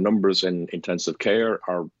 Our numbers in intensive care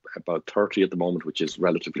are about 30 at the moment, which is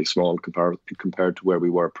relatively small compared to where we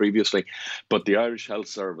were previously. But the Irish Health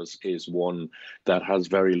Service is one that has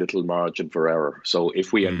very little margin for error. So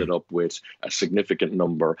if we ended up with a significant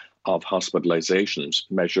number of hospitalizations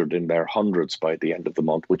measured in their hundreds by the end of the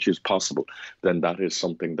month, which is possible, then that is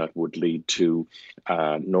something that would lead to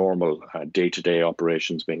normal day-to-day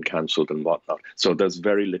operations being cancelled and whatnot. So there's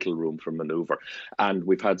very little room for manoeuvre. And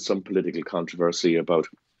we've had some political controversy about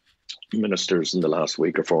ministers in the last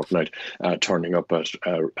week or fortnight turning up at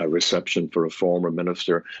a reception for a former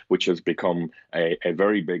minister, which has become a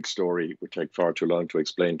very big story. It would take far too long to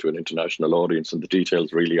explain to an international audience, and the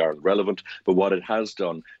details really aren't relevant. But what it has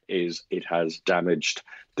done is it has damaged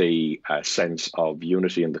the sense of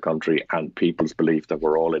unity in the country and people's belief that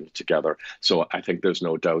we're all in it together. So I think there's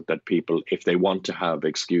no doubt that people, if they want to have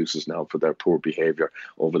excuses now for their poor behaviour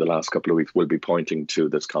over the last couple of weeks, will be pointing to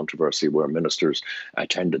this controversy where ministers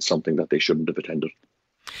attended something that they shouldn't have attended.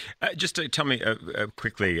 Just tell me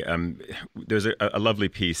quickly, there's a lovely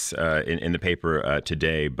piece in the paper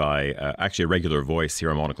today by actually a regular voice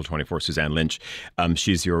here on Monocle 24, Suzanne Lynch.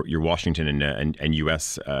 She's your Washington and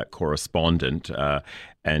U.S. correspondent.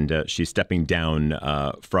 And she's stepping down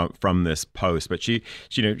from this post, but she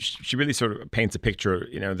really sort of paints a picture,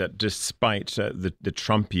 that despite the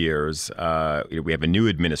Trump years, we have a new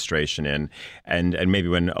administration in, and maybe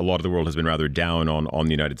when a lot of the world has been rather down on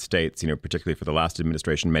the United States, particularly for the last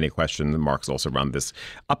administration, many question marks also around this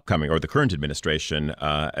upcoming or the current administration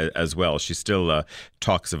as well. She still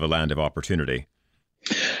talks of a land of opportunity.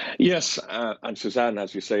 Yes, and Suzanne,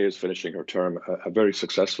 as you say, is finishing her term, a very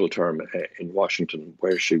successful term in Washington,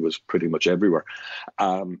 where she was pretty much everywhere.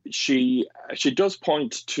 She does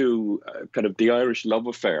point to kind of the Irish love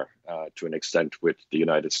affair to an extent with the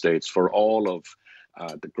United States. For all of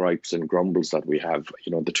the gripes and grumbles that we have,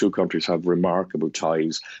 the two countries have remarkable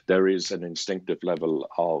ties. There is an instinctive level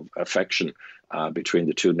of affection between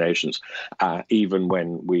the two nations, even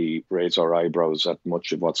when we raise our eyebrows at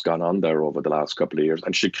much of what's gone on there over the last couple of years.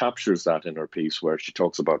 And she captures that in her piece, where she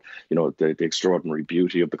talks about, the extraordinary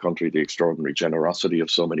beauty of the country, the extraordinary generosity of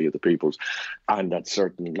so many of the peoples, and at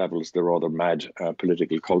certain levels, the rather mad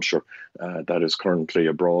political culture that is currently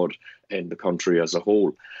abroad in the country as a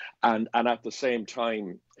whole. And at the same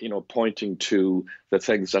time, pointing to the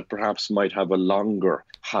things that perhaps might have a longer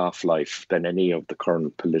half-life than any of the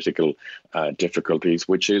current political difficulties,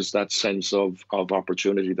 which is that sense of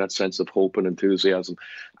opportunity, that sense of hope and enthusiasm,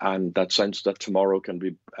 and that sense that tomorrow can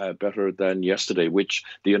be better than yesterday, which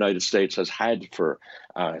the United States has had for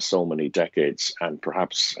so many decades, and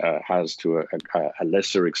perhaps has to a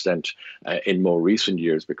lesser extent in more recent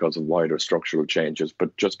years because of wider structural changes.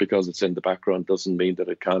 But just because it's in the background doesn't mean that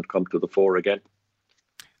it can't come to the fore again.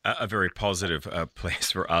 A very positive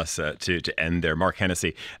place for us to end there. Mark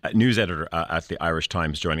Hennessy, news editor at the Irish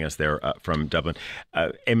Times, joining us there from Dublin.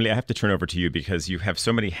 Emily, I have to turn over to you because you have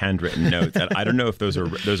so many handwritten notes, and I don't know if those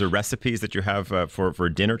are recipes that you have for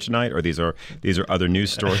dinner tonight, or these are other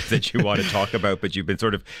news stories that you want to talk about, but you've been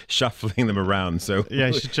sort of shuffling them around. So yeah,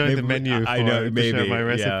 I should join the menu to share my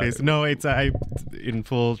recipes. Yeah. No, it's in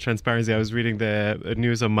full transparency, I was reading the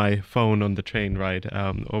news on my phone on the train ride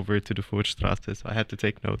over to the Furtstrasse, so I had to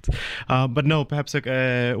take notes. But no, perhaps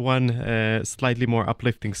one slightly more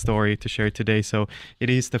uplifting story to share today. So it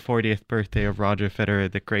is the 40th birthday of Roger Federer,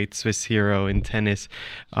 the great Swiss hero in tennis.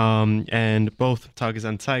 And both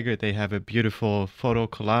Tagesanzeiger, they have a beautiful photo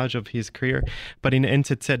collage of his career. But in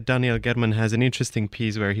NZZ, Daniel German has an interesting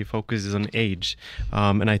piece where he focuses on age.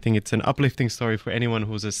 And I think it's an uplifting story for anyone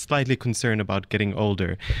who's slightly concerned about getting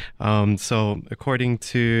older. So according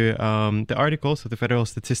to the article, so the Federal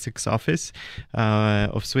Statistics Office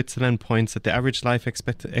of Switzerland points that the average life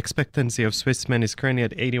expectancy of Swiss men is currently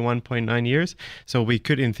at 81.9 years. So we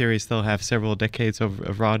could, in theory, still have several decades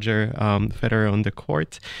of Roger Federer on the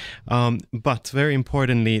court. But very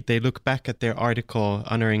importantly, they look back at their article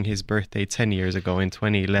honoring his birthday 10 years ago in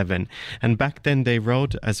 2011. And back then they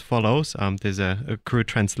wrote as follows. There's a crude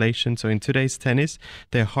translation. So in today's tennis,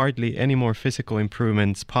 there are hardly any more physical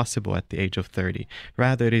improvements possible at the age of 30.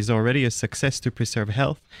 Rather, it is already a success to preserve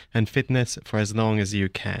health and fitness for as long as you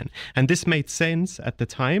can. And this made sense at the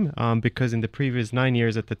time because in the previous 9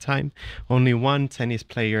 years at the time, only one tennis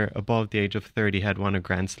player above the age of 30 had won a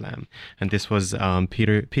Grand Slam. And this was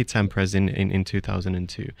Pete Sampras in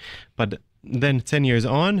 2002. But then 10 years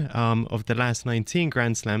on, of the last 19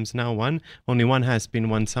 Grand Slams now won, only one has been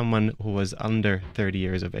won someone who was under 30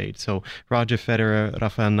 years of age. So Roger Federer,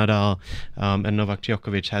 Rafael Nadal, and Novak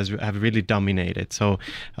Djokovic have really dominated. So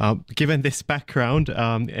given this background,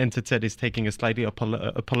 NZZ is taking a slightly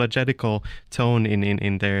apologetical tone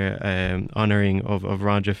in their honoring of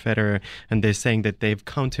Roger Federer, and they're saying that they've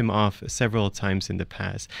counted him off several times in the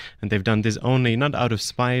past. And they've done this only not out of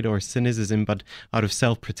spite or cynicism, but out of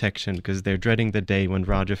self-protection, because they're dreading the day when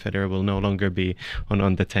Roger Federer will no longer be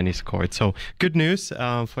on the tennis court. So good news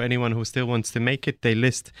for anyone who still wants to make it. They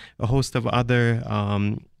list a host of other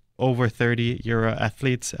over 30 Euro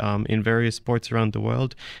athletes in various sports around the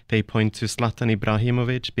world. They point to Zlatan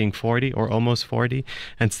Ibrahimovic being 40 or almost 40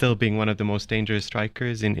 and still being one of the most dangerous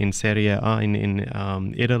strikers in Serie A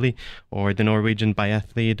in Italy, or the Norwegian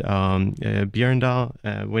biathlete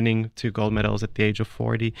Bjørndal winning 2 gold medals at the age of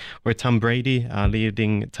 40, or Tom Brady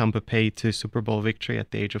leading Tampa Bay to Super Bowl victory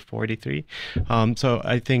at the age of 43. So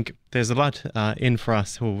I think there's a lot in for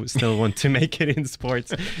us who still want to make it in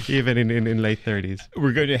sports, even in late 30s.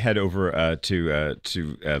 We're going to head over to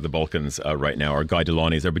the Balkans right now. Our Guy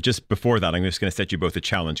Delany is there. But just before that, I'm just going to set you both a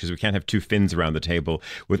challenge, because we can't have two Finns around the table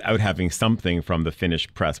without having something from the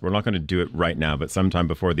Finnish press. We're not going to do it right now, but sometime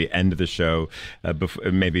before the end of the show,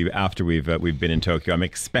 maybe after we've been in Tokyo, I'm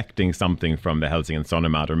expecting something from the Helsingin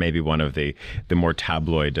Sanomat, or maybe one of the more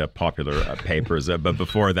tabloid popular papers. But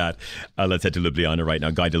before that, let's head to Ljubljana right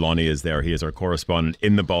now. Guy Delany is there. He is our correspondent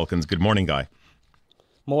in the Balkans. Good morning, Guy.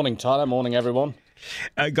 Morning, Tyler. Morning, everyone.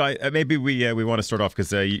 Guy, maybe we want to start off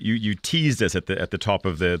because you teased us at the top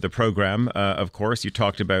of the program. Of course, you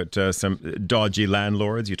talked about some dodgy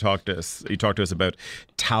landlords. You talked to us about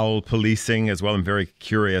towel policing as well. I'm very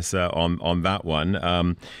curious on that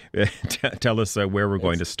one. Tell us where we're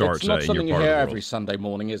going to start. It's not something in your you hear every Sunday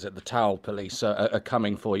morning, is it? The towel police are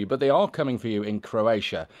coming for you, but they are coming for you in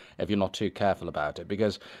Croatia if you're not too careful about it.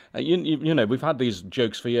 Because you know, we've had these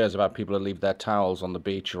jokes for years about people who leave their towels on the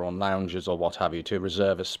beach or on lounges or what have you to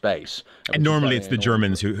reserve a space. And normally it's the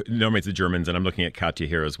Germans, and I'm looking at Katja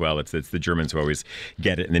here as well. It's the Germans who always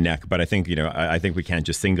get it in the neck. But I think I think we can't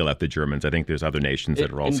just single out the Germans. I think there's other nations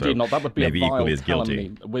that are also indeed not. That would be maybe equally as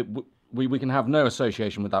guilty. We can have no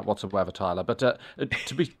association with that whatsoever, Tyler. But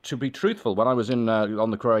to be truthful, when I was on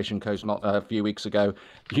the Croatian coast not a few weeks ago,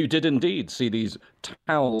 you did indeed see these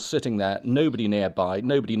towels sitting there, nobody nearby,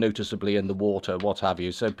 nobody noticeably in the water, what have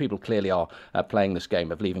you. So people clearly are playing this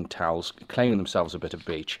game of leaving towels, claiming themselves a bit of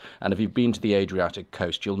beach. And if you've been to the Adriatic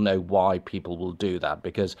coast, you'll know why people will do that.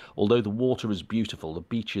 Because although the water is beautiful, the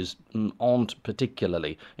beaches aren't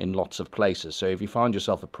particularly in lots of places. So if you find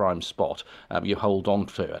yourself a prime spot, you hold on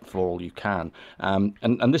to it for all you can.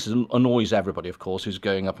 And this annoys everybody, of course, who's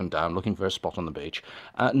going up and down looking for a spot on the beach.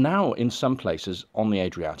 Now, in some places on the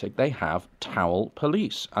Adriatic, they have towel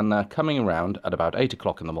police, and they're coming around at about 8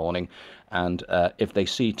 o'clock in the morning. And if they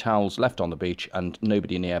see towels left on the beach and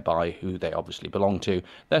nobody nearby who they obviously belong to,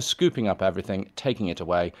 they're scooping up everything, taking it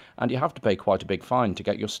away, and you have to pay quite a big fine to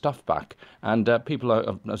get your stuff back. And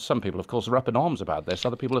some people, of course, are up in arms about this.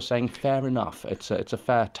 Other people are saying, fair enough. It's a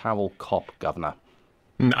fair towel cop, Governor.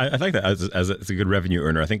 I like that as a good revenue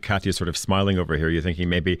earner. I think Katya's sort of smiling over here. You're thinking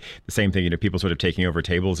maybe the same thing, people sort of taking over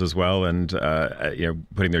tables as well and,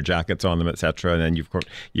 putting their jackets on them, etc. And then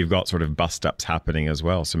you've got sort of bust-ups happening as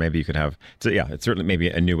well. So maybe you could have, it's certainly maybe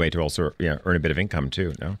a new way to also earn a bit of income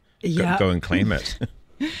too, no? Yeah. Go and claim it.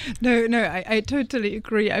 No, I totally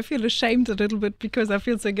agree. I feel ashamed a little bit because I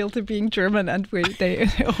feel so guilty being German, and they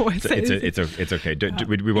always say it's okay.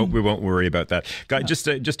 We won't worry about that. Guy, just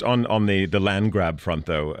on the land grab front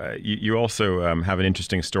though, you also have an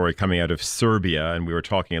interesting story coming out of Serbia, and we were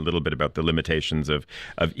talking a little bit about the limitations of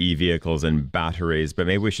e-vehicles and batteries, but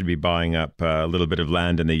maybe we should be buying up a little bit of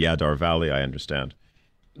land in the Jadar Valley, I understand.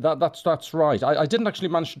 That's right. I didn't actually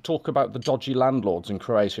manage to talk about the dodgy landlords in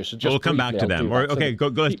Croatia. So we'll come back to them.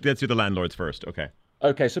 Let's do the landlords first.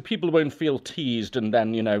 Okay, so people won't feel teased and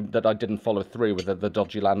then, that I didn't follow through with the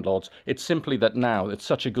dodgy landlords. It's simply that now it's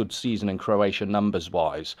such a good season in Croatia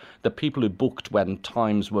numbers-wise. The people who booked when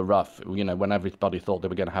times were rough, when everybody thought they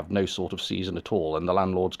were going to have no sort of season at all and the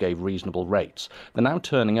landlords gave reasonable rates, they're now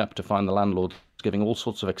turning up to find the landlords giving all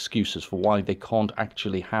sorts of excuses for why they can't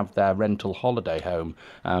actually have their rental holiday home,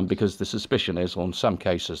 because the suspicion is, or in some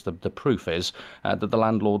cases the proof is, that the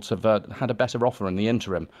landlords have had a better offer in the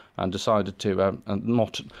interim and decided to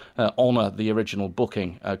not honour the original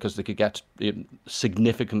booking because they could get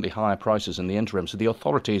significantly higher prices in the interim. So the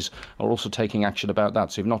authorities are also taking action about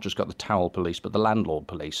that. So you've not just got the towel police, but the landlord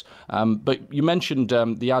police. But you mentioned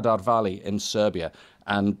the Jadar Valley in Serbia.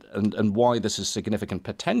 And why this is significant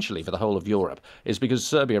potentially for the whole of Europe is because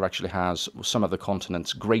Serbia actually has some of the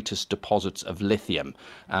continent's greatest deposits of lithium.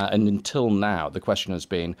 And until now, the question has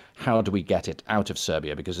been, how do we get it out of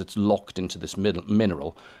Serbia? Because it's locked into this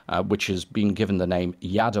mineral, which has been given the name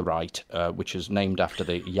Jadarite, which is named after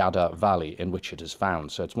the Jadar Valley in which it is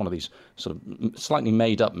found. So it's one of these sort of slightly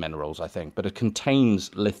made-up minerals, I think, but it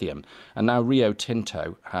contains lithium. And now Rio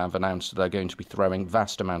Tinto have announced that they're going to be throwing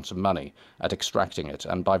vast amounts of money at extracting it.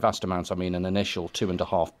 And by vast amounts, I mean an initial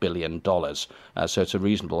 $2.5 billion. So it's a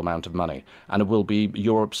reasonable amount of money. And it will be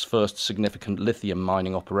Europe's first significant lithium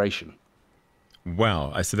mining operation.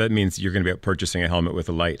 Wow. So that means you're going to be out purchasing a helmet with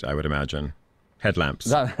a light, I would imagine.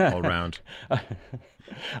 Headlamps all around.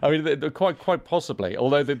 I mean, quite possibly.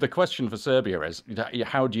 Although the question for Serbia is,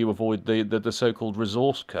 how do you avoid the so-called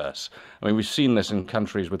resource curse? I mean, we've seen this in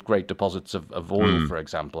countries with great deposits of oil, for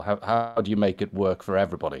example. How do you make it work for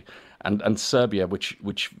everybody? And Serbia, which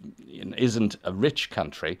isn't a rich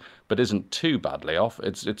country, but isn't too badly off,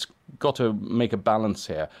 it's got to make a balance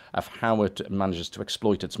here of how it manages to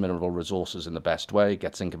exploit its mineral resources in the best way,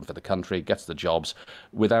 gets income for the country, gets the jobs,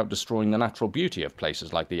 without destroying the natural beauty of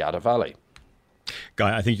places like the Yaddo Valley.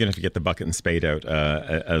 Guy, I think you're going to have to get the bucket and spade out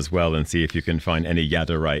as well and see if you can find any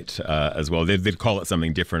Yaderite as well. They'd call it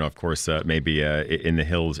something different, of course, maybe in the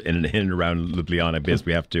hills in and around Ljubljana, because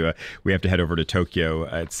we have to head over to Tokyo.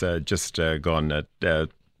 It's just gone at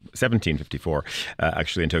 17:54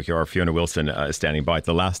 actually in Tokyo. Our Fiona Wilson is standing by. It's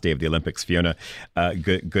the last day of the Olympics. Fiona,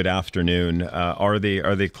 good afternoon. Are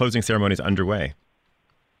the closing ceremonies underway?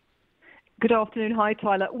 Good afternoon. Hi,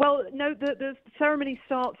 Tyler. Well, no, the ceremony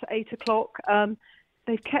starts at 8 o'clock.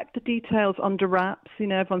 They've kept the details under wraps. You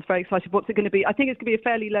know, everyone's very excited. What's it going to be? I think it's going to be a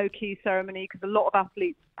fairly low-key ceremony because a lot of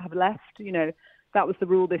athletes have left. You know, that was the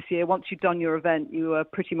rule this year. Once you'd done your event, you were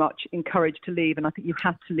pretty much encouraged to leave, and I think you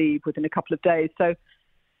had to leave within a couple of days. So,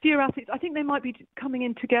 few athletes, I think they might be coming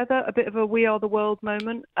in together, a bit of a We Are the World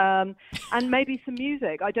moment, and maybe some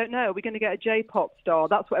music. I don't know. We're going to get a J-pop star.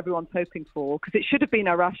 That's what everyone's hoping for, because it should have been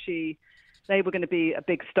Arashi. They were going to be a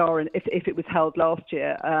big star if it was held last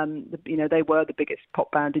year. You know, they were the biggest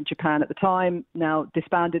pop band in Japan at the time, now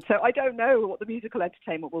disbanded. So I don't know what the musical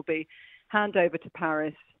entertainment will be. Hand over to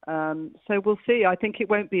Paris. So we'll see. I think it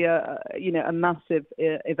won't be a massive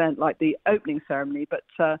event like the opening ceremony, but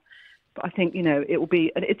I think, you know, it will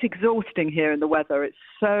be, and it's exhausting here in the weather. It's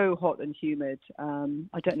so hot and humid.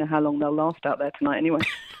 I don't know how long they'll last out there tonight anyway.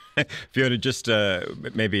 Fiona, just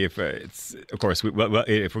maybe if it's, of course,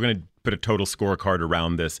 if we're going to put a total scorecard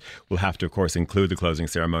around this, we'll have to, of course, include the closing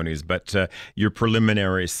ceremonies. But your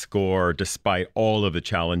preliminary score, despite all of the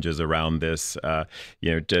challenges around this,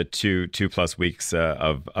 you know, two plus weeks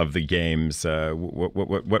of the games,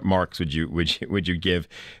 what marks would you give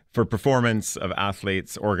for performance of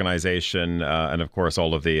athletes, organization, and of course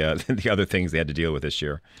all of the other things they had to deal with this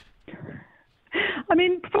year? I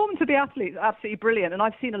mean, performance of the athletes absolutely brilliant, and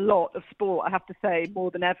I've seen a lot of sport, I have to say, more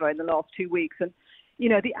than ever in the last 2 weeks. And you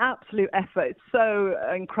know, the absolute effort, it's so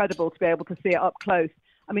incredible to be able to see it up close.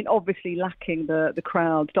 I mean, obviously lacking the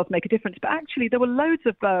crowd does make a difference, but actually there were loads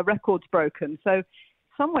of records broken. So in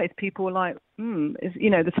some ways people were like, you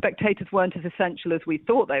know, the spectators weren't as essential as we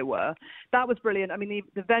thought they were. That was brilliant. I mean,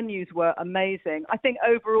 the venues were amazing. I think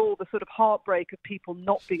overall the sort of heartbreak of people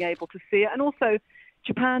not being able to see it, and also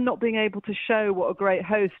Japan not being able to show what a great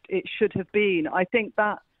host it should have been, I think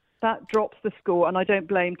that drops the score, and I don't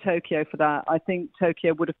blame Tokyo for that. I think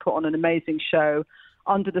Tokyo would have put on an amazing show.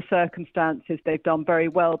 Under the circumstances, they've done very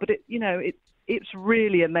well. But it's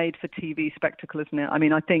really a made-for-TV spectacle, isn't it? I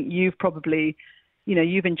mean, I think you've probably, you know,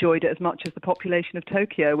 you've enjoyed it as much as the population of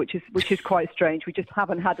Tokyo, which is quite strange. We just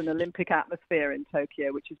haven't had an Olympic atmosphere in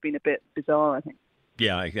Tokyo, which has been a bit bizarre, I think.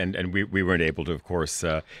 Yeah, and we weren't able to, of course,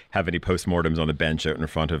 have any postmortems on the bench out in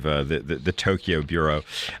front of the Tokyo Bureau.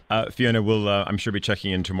 Fiona will, I'm sure, be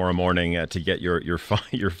checking in tomorrow morning to get your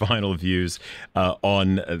final views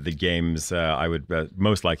on the games. I would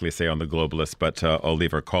most likely say on the Globalist, but I'll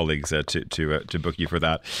leave our colleagues to book you for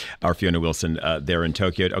that. Our Fiona Wilson there in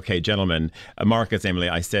Tokyo. Okay, gentlemen, Marcus, Emily,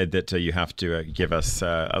 I said that you have to give us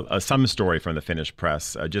some story from the Finnish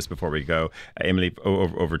press just before we go. Emily,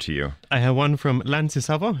 over to you. I have one from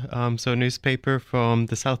Länsi-Savo, so a newspaper from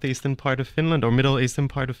the southeastern part of Finland, or middle eastern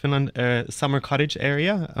part of Finland, summer cottage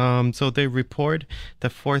area. So they report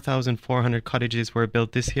that 4,400 cottages were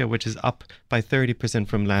built this year, which is up by 30%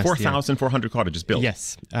 from last year. 4,400 cottages built?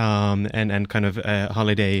 Yes, and kind of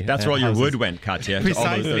holiday That's where all your wood went, Katja.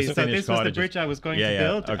 Precisely. So this cottages. was the bridge I was going to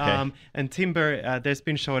build. Okay. And timber, there's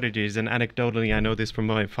been shortages, and anecdotally, I know this from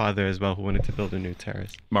my father as well, who wanted to build a new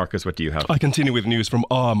terrace. Marcus, what do you have? I continue with news from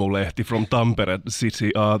Aamulehti from Tampere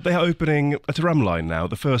city. They are opening a tram line now,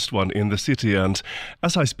 the first one in the city, and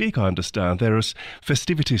as I speak, I understand there's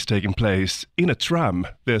festivities taking place in a tram.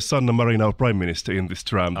 There's Sanna Marin, our Prime Minister, in this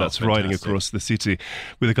tram that's riding across the city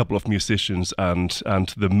with a couple of musicians and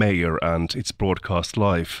the mayor, and it's broadcast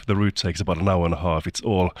live. The route takes about an hour and a half. It's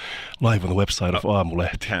all live on the website of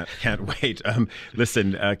Aamulehti. Can't wait.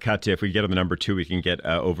 Listen, Katja, if we get on the number 2, we can get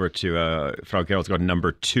over to Frau Geroldsgård,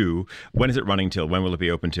 number 2. When is it running till? When will it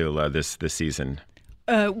be open till this season?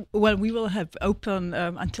 Well, we will have open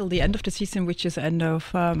until the end of the season, which is end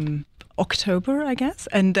of October, I guess.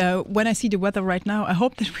 And when I see the weather right now, I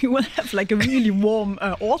hope that we will have like a really warm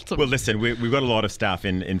autumn. Well, listen, we've got a lot of staff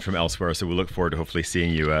in from elsewhere, so we'll look forward to hopefully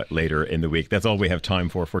seeing you later in the week. That's all we have time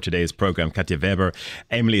for today's program. Katja Weber,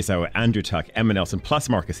 Emily Sauer, Andrew Tuck, Emma Nelson, plus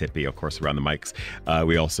Marcus Hippie, of course, around the mics.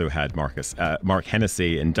 We also had Mark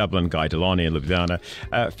Hennessy in Dublin, Guy Delany in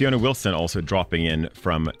Ljubljana, Fiona Wilson also dropping in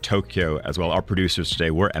from Tokyo as well. Our producers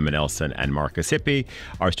today were Emma Nelson and Marcus Hippie.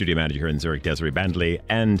 Our studio manager here in Zurich, Desiree Bandley,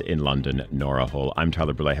 and in London, London, Nora Hull. I'm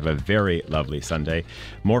Tyler Brulé. Have a very lovely Sunday.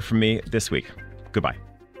 More from me this week. Goodbye.